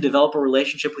need to develop a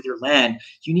relationship with your land.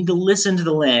 You need to listen to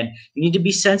the land. You need to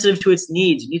be sensitive to its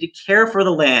needs. You need to care for the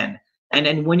land.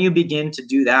 And when you begin to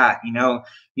do that, you know,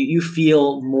 you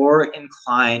feel more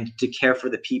inclined to care for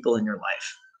the people in your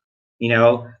life. You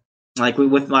know, like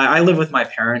I live with my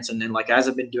parents, and then like as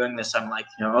I've been doing this, I'm like,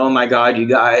 you know, oh my God, you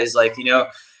guys, like, you know,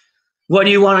 what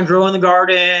do you want to grow in the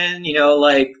garden? You know,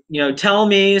 like, you know, tell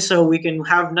me so we can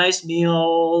have nice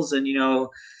meals. And, you know,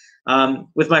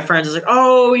 with my friends, it's like,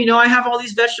 oh, you know, I have all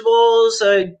these vegetables,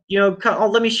 you know,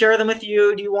 let me share them with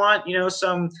you. Do you want, you know,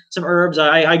 some herbs?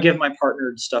 I give my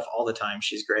partner stuff all the time.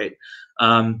 She's great.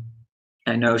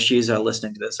 I know she's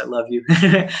listening to this. I love you.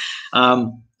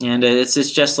 And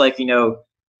it's just like, you know,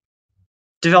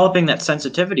 developing that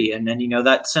sensitivity, and then, you know,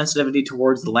 that sensitivity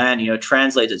towards the land, you know,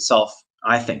 translates itself,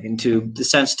 I think, into the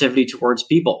sensitivity towards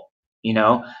people. You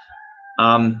know,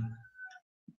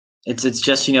 it's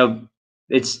just, you know,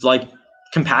 it's like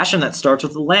compassion that starts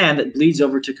with the land that bleeds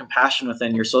over to compassion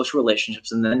within your social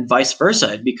relationships, and then vice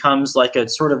versa. It becomes like a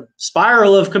sort of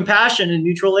spiral of compassion and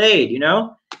mutual aid. You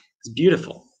know, it's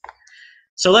beautiful.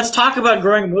 So let's talk about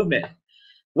growing a movement.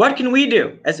 What can we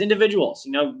do as individuals?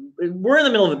 You know, we're in the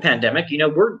middle of a pandemic. You know,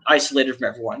 we're isolated from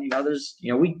everyone. You know, there's,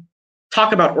 you know, we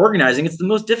talk about organizing. It's the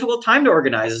most difficult time to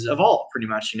organize of all, pretty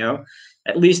much, you know,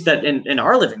 at least that in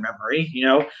our living memory, you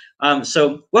know.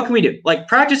 So what can we do? Like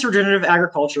practice regenerative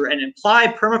agriculture and apply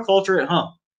permaculture at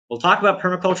home. We'll talk about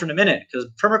permaculture in a minute, because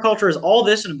permaculture is all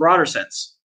this in a broader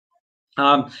sense.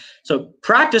 So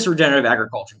practice regenerative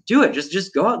agriculture. Do it.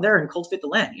 Just go out there and cultivate the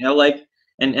land, you know, like,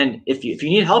 and if you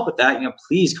need help with that, you know,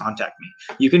 please contact me.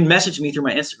 You can message me through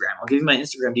my Instagram. I'll give you my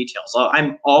Instagram details.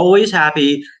 I'm always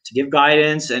happy to give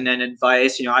guidance and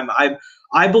advice. You know,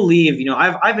 I believe, you know,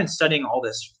 I've been studying all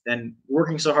this and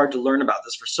working so hard to learn about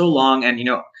this for so long. And, you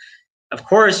know, of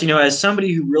course, you know, as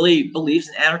somebody who really believes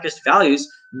in anarchist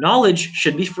values, knowledge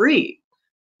should be free,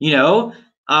 you know,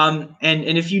 and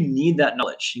if you need that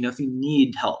knowledge, you know, if you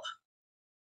need help,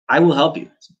 I will help you.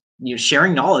 You know,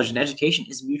 sharing knowledge and education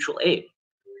is mutual aid.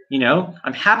 You know,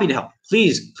 I'm happy to help.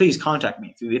 Please contact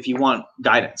me if you want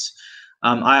guidance.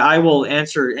 I will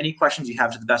answer any questions you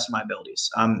have to the best of my abilities.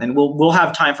 And we'll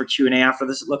have time for Q&A after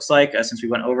this, it looks like, since we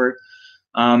went over.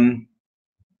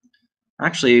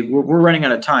 Actually, we're running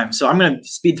out of time, so I'm going to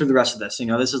speed through the rest of this.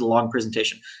 This is a long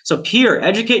presentation. So peer,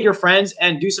 educate your friends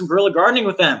and do some guerrilla gardening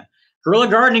with them. Guerrilla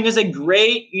gardening is a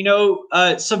great,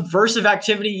 subversive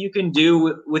activity you can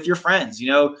do with your friends.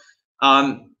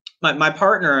 My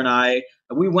partner and I,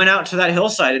 we went out to that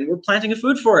hillside and we're planting a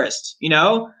food forest.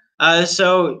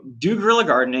 So do guerrilla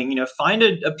gardening. Find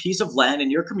a piece of land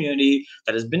in your community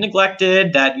that has been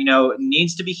neglected, that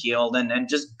needs to be healed, and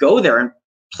just go there and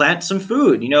plant some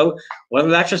food, whether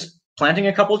that's just planting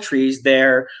a couple trees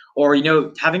there, or,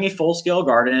 having a full-scale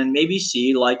garden, and maybe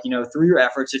see, through your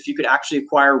efforts, if you could actually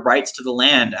acquire rights to the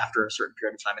land after a certain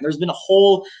period of time. And there's been a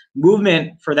whole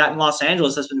movement for that in Los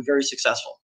Angeles that's been very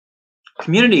successful.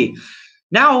 Community.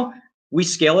 Now we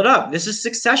scale it up. This is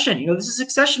succession. This is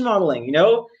succession modeling,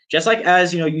 just like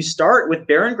as, you start with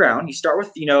barren ground, you start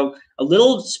with, a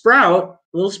little sprout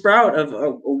of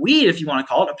a weed, if you want to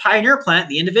call it, a pioneer plant,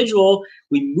 the individual,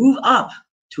 we move up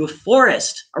to a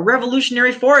forest, a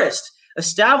revolutionary forest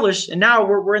established. And now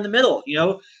we're in the middle,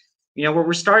 where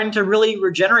we're starting to really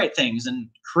regenerate things and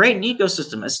create an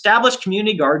ecosystem, establish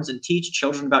community gardens, and teach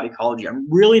children about ecology. I'm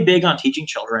really big on teaching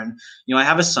children. I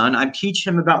have a son. I teach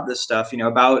him about this stuff,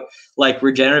 about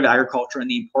regenerative agriculture and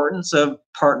the importance of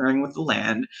partnering with the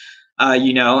land,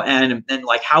 and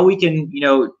how we can,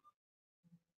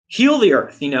 heal the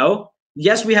earth.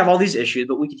 Yes, we have all these issues,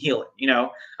 but we can heal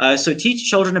it. So teach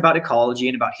children about ecology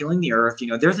and about healing the earth.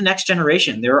 They're the next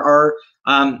generation. They're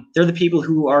the people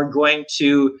who we're going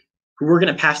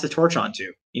to pass the torch on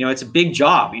to. It's a big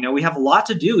job. We have a lot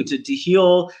to do to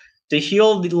heal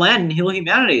the land and heal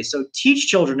humanity. So teach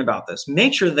children about this.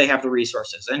 Make sure that they have the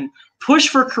resources, and push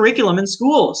for curriculum in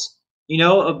schools.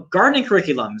 Of gardening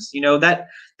curriculums.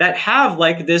 That have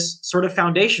this sort of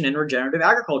foundation in regenerative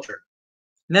agriculture.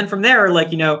 And then from there,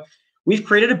 we've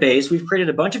created a base. We've created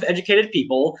a bunch of educated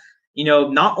people.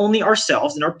 Not only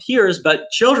ourselves and our peers, but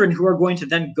children who are going to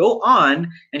then go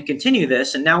on and continue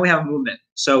this. And now we have a movement.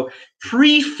 So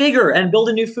prefigure and build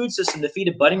a new food system to feed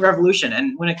a budding revolution.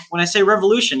 And when I say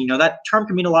revolution, that term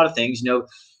can mean a lot of things.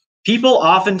 People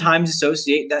oftentimes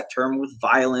associate that term with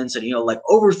violence and,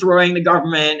 overthrowing the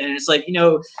government. And it's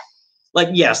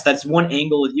yes, that's one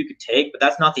angle that you could take, but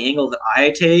that's not the angle that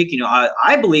I take.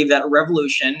 I believe that a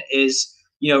revolution is,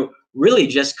 really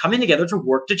just coming together to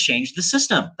work to change the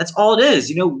system. That's all it is.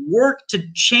 Work to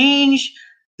change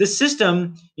the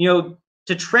system,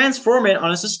 to transform it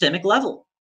on a systemic level,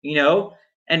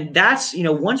 and that's,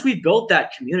 once we've built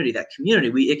that community,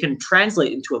 it can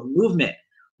translate into a movement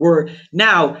where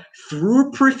now,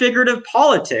 through prefigurative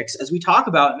politics, as we talk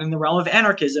about in the realm of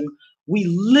anarchism, we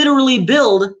literally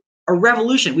build a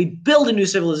revolution. We build a new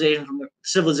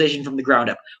civilization from the ground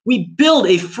up. We build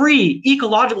a free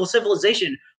ecological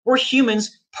civilization where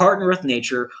humans partner with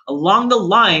nature along the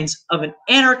lines of an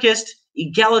anarchist,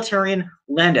 egalitarian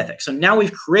land ethic. So now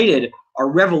we've created our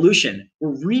revolution.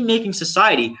 We're remaking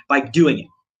society by doing it,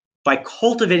 by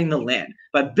cultivating the land,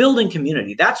 by building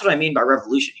community. That's what I mean by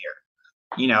revolution here.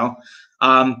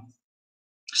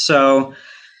 So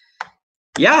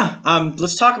yeah,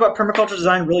 let's talk about permaculture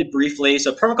design really briefly.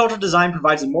 So permaculture design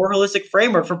provides a more holistic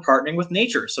framework for partnering with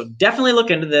nature. So definitely look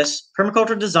into this.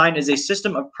 Permaculture design is a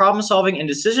system of problem solving and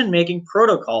decision-making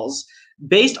protocols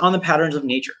based on the patterns of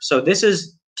nature. So this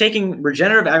is taking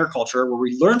regenerative agriculture, where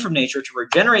we learn from nature to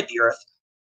regenerate the earth,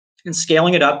 and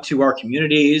scaling it up to our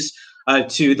communities,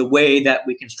 to the way that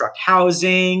we construct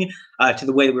housing, to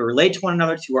the way that we relate to one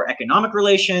another, to our economic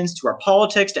relations, to our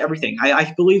politics, to everything.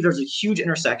 I believe there's a huge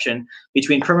intersection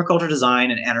between permaculture design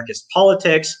and anarchist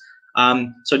politics.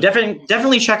 So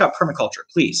definitely check out permaculture,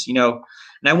 please. And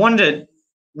I wanted to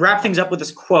wrap things up with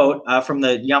this quote from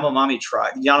the Yanomami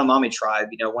tribe.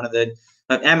 One of the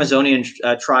Amazonian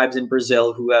tribes in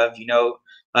Brazil who have,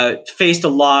 faced a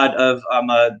lot of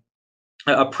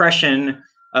oppression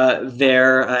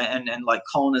there, and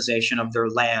colonization of their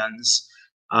lands.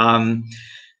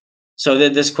 So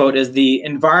this quote is: "The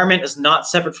environment is not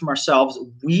separate from ourselves.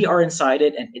 We are inside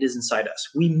it, and it is inside us.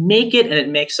 We make it, and it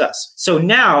makes us." So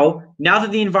now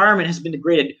that the environment has been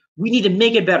degraded, we need to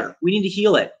make it better. We need to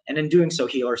heal it, and in doing so,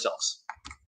 heal ourselves.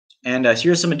 And so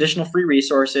here's some additional free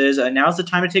resources. Now's the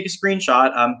time to take a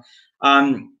screenshot.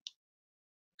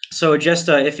 So just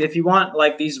if you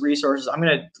want these resources, I'm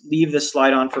going to leave this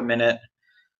slide on for a minute.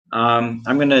 I'm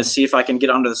going to see if I can get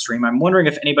onto the stream. I'm wondering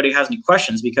if anybody has any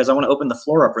questions, because I want to open the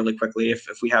floor up really quickly if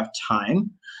we have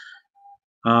time.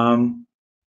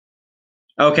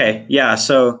 Okay, yeah,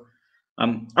 so,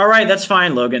 all right, that's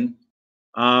fine, Logan.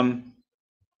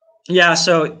 Yeah,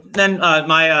 so then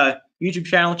my YouTube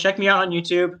channel, check me out on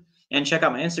YouTube, and check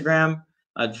out my Instagram.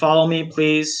 Follow me,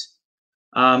 please.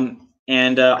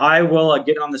 And I will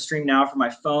get on the stream now from my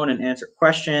phone and answer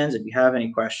questions if you have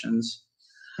any questions.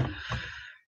 If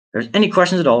there's any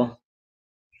questions at all,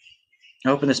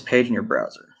 open this page in your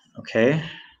browser. Okay.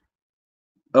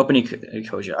 Open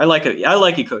Ecosia. I like it. I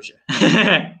like Ecosia.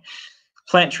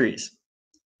 Plant trees.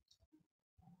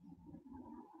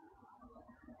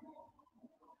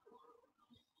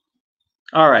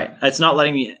 All right. It's not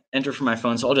letting me enter from my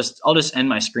phone, so I'll just end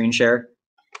my screen share.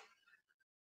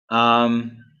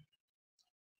 I'm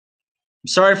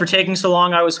sorry for taking so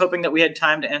long. I was hoping that we had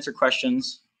time to answer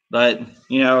questions, but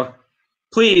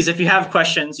please, if you have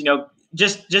questions,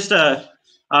 just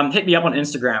hit me up on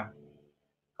Instagram.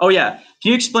 Oh yeah,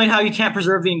 can you explain how you can't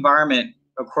preserve the environment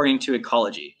according to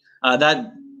ecology?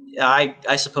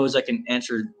 I suppose I can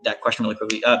answer that question really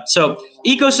quickly. So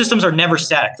ecosystems are never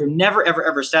static. They're never, ever,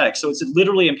 ever static. So it's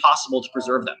literally impossible to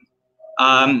preserve them.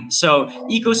 So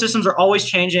ecosystems are always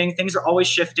changing. Things are always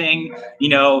shifting.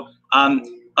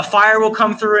 A fire will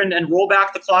come through and roll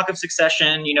back the clock of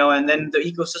succession, and then the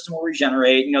ecosystem will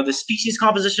regenerate. The species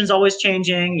composition is always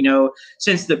changing,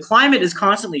 since the climate is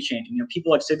constantly changing.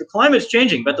 People like to say the climate is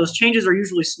changing, but those changes are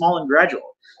usually small and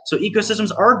gradual. So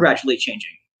ecosystems are gradually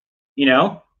changing,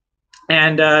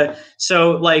 and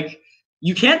so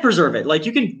you can't preserve it.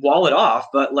 You can wall it off,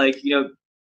 but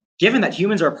given that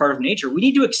humans are a part of nature, we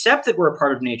need to accept that we're a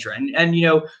part of nature. And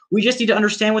we just need to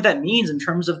understand what that means in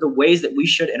terms of the ways that we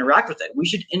should interact with it. We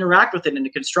should interact with it in a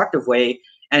constructive way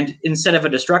and instead of a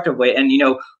destructive way. And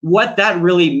what that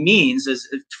really means is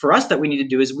for us that we need to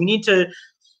do is we need to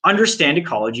understand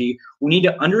ecology. We need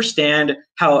to understand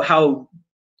how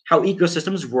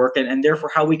ecosystems work and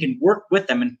therefore how we can work with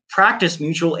them and practice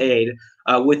mutual aid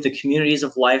with the communities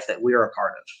of life that we are a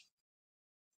part of.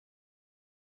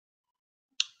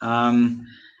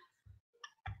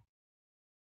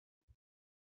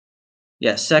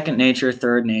 Yes, second nature,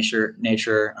 third nature.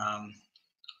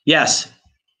 Yes,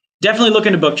 definitely look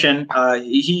into Bookchin.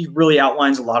 He really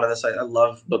outlines a lot of this. I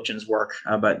love Bookchin's work,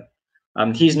 but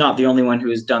he's not the only one who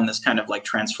has done this kind of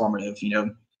transformative,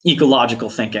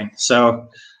 ecological thinking. So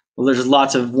there's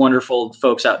lots of wonderful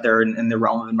folks out there in the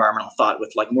realm of environmental thought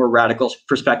with more radical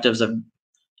perspectives of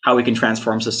how we can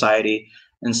transform society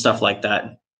and stuff like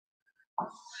that.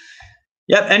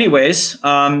 Yep. Anyways,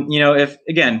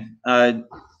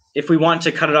 if we want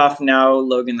to cut it off now,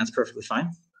 Logan, that's perfectly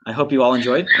fine. I hope you all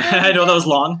enjoyed. I know that was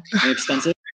long and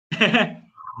extensive.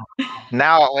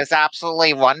 No, it was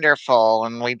absolutely wonderful,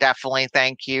 and we definitely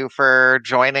thank you for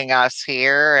joining us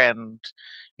here. And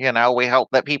we hope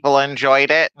that people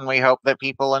enjoyed it, and we hope that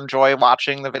people enjoy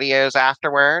watching the videos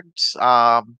afterwards.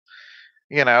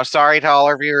 Sorry to all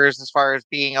our viewers as far as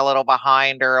being a little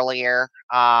behind earlier.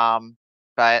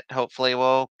 But hopefully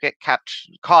we'll get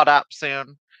caught up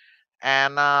soon.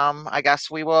 And I guess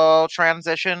we will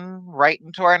transition right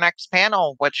into our next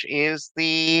panel, which is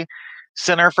the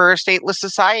Center for a Stateless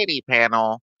Society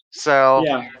panel. So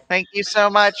Thank you so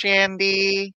much,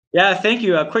 Andy. Yeah, thank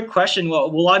you. A quick question.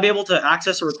 Will I be able to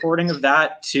access a recording of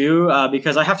that too?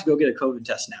 Because I have to go get a COVID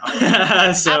test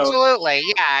now. So. Absolutely.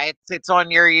 Yeah, it's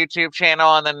on your YouTube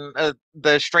channel, and then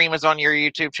the stream is on your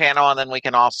YouTube channel, and then we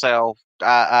can also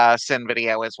send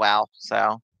video as well.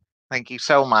 So thank you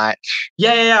so much.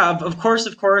 Yeah, of course.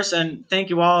 And thank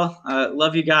you all.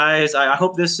 Love you guys. I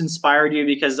hope this inspired you,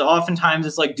 because oftentimes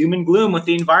it's doom and gloom with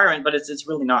the environment, but it's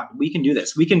really not. We can do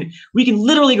this. We can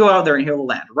literally go out there and heal the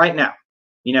land right now.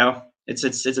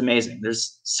 It's amazing.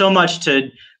 There's so much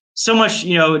to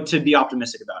be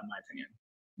optimistic about, in my opinion,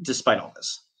 despite all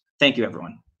this. Thank you,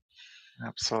 everyone.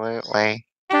 Absolutely.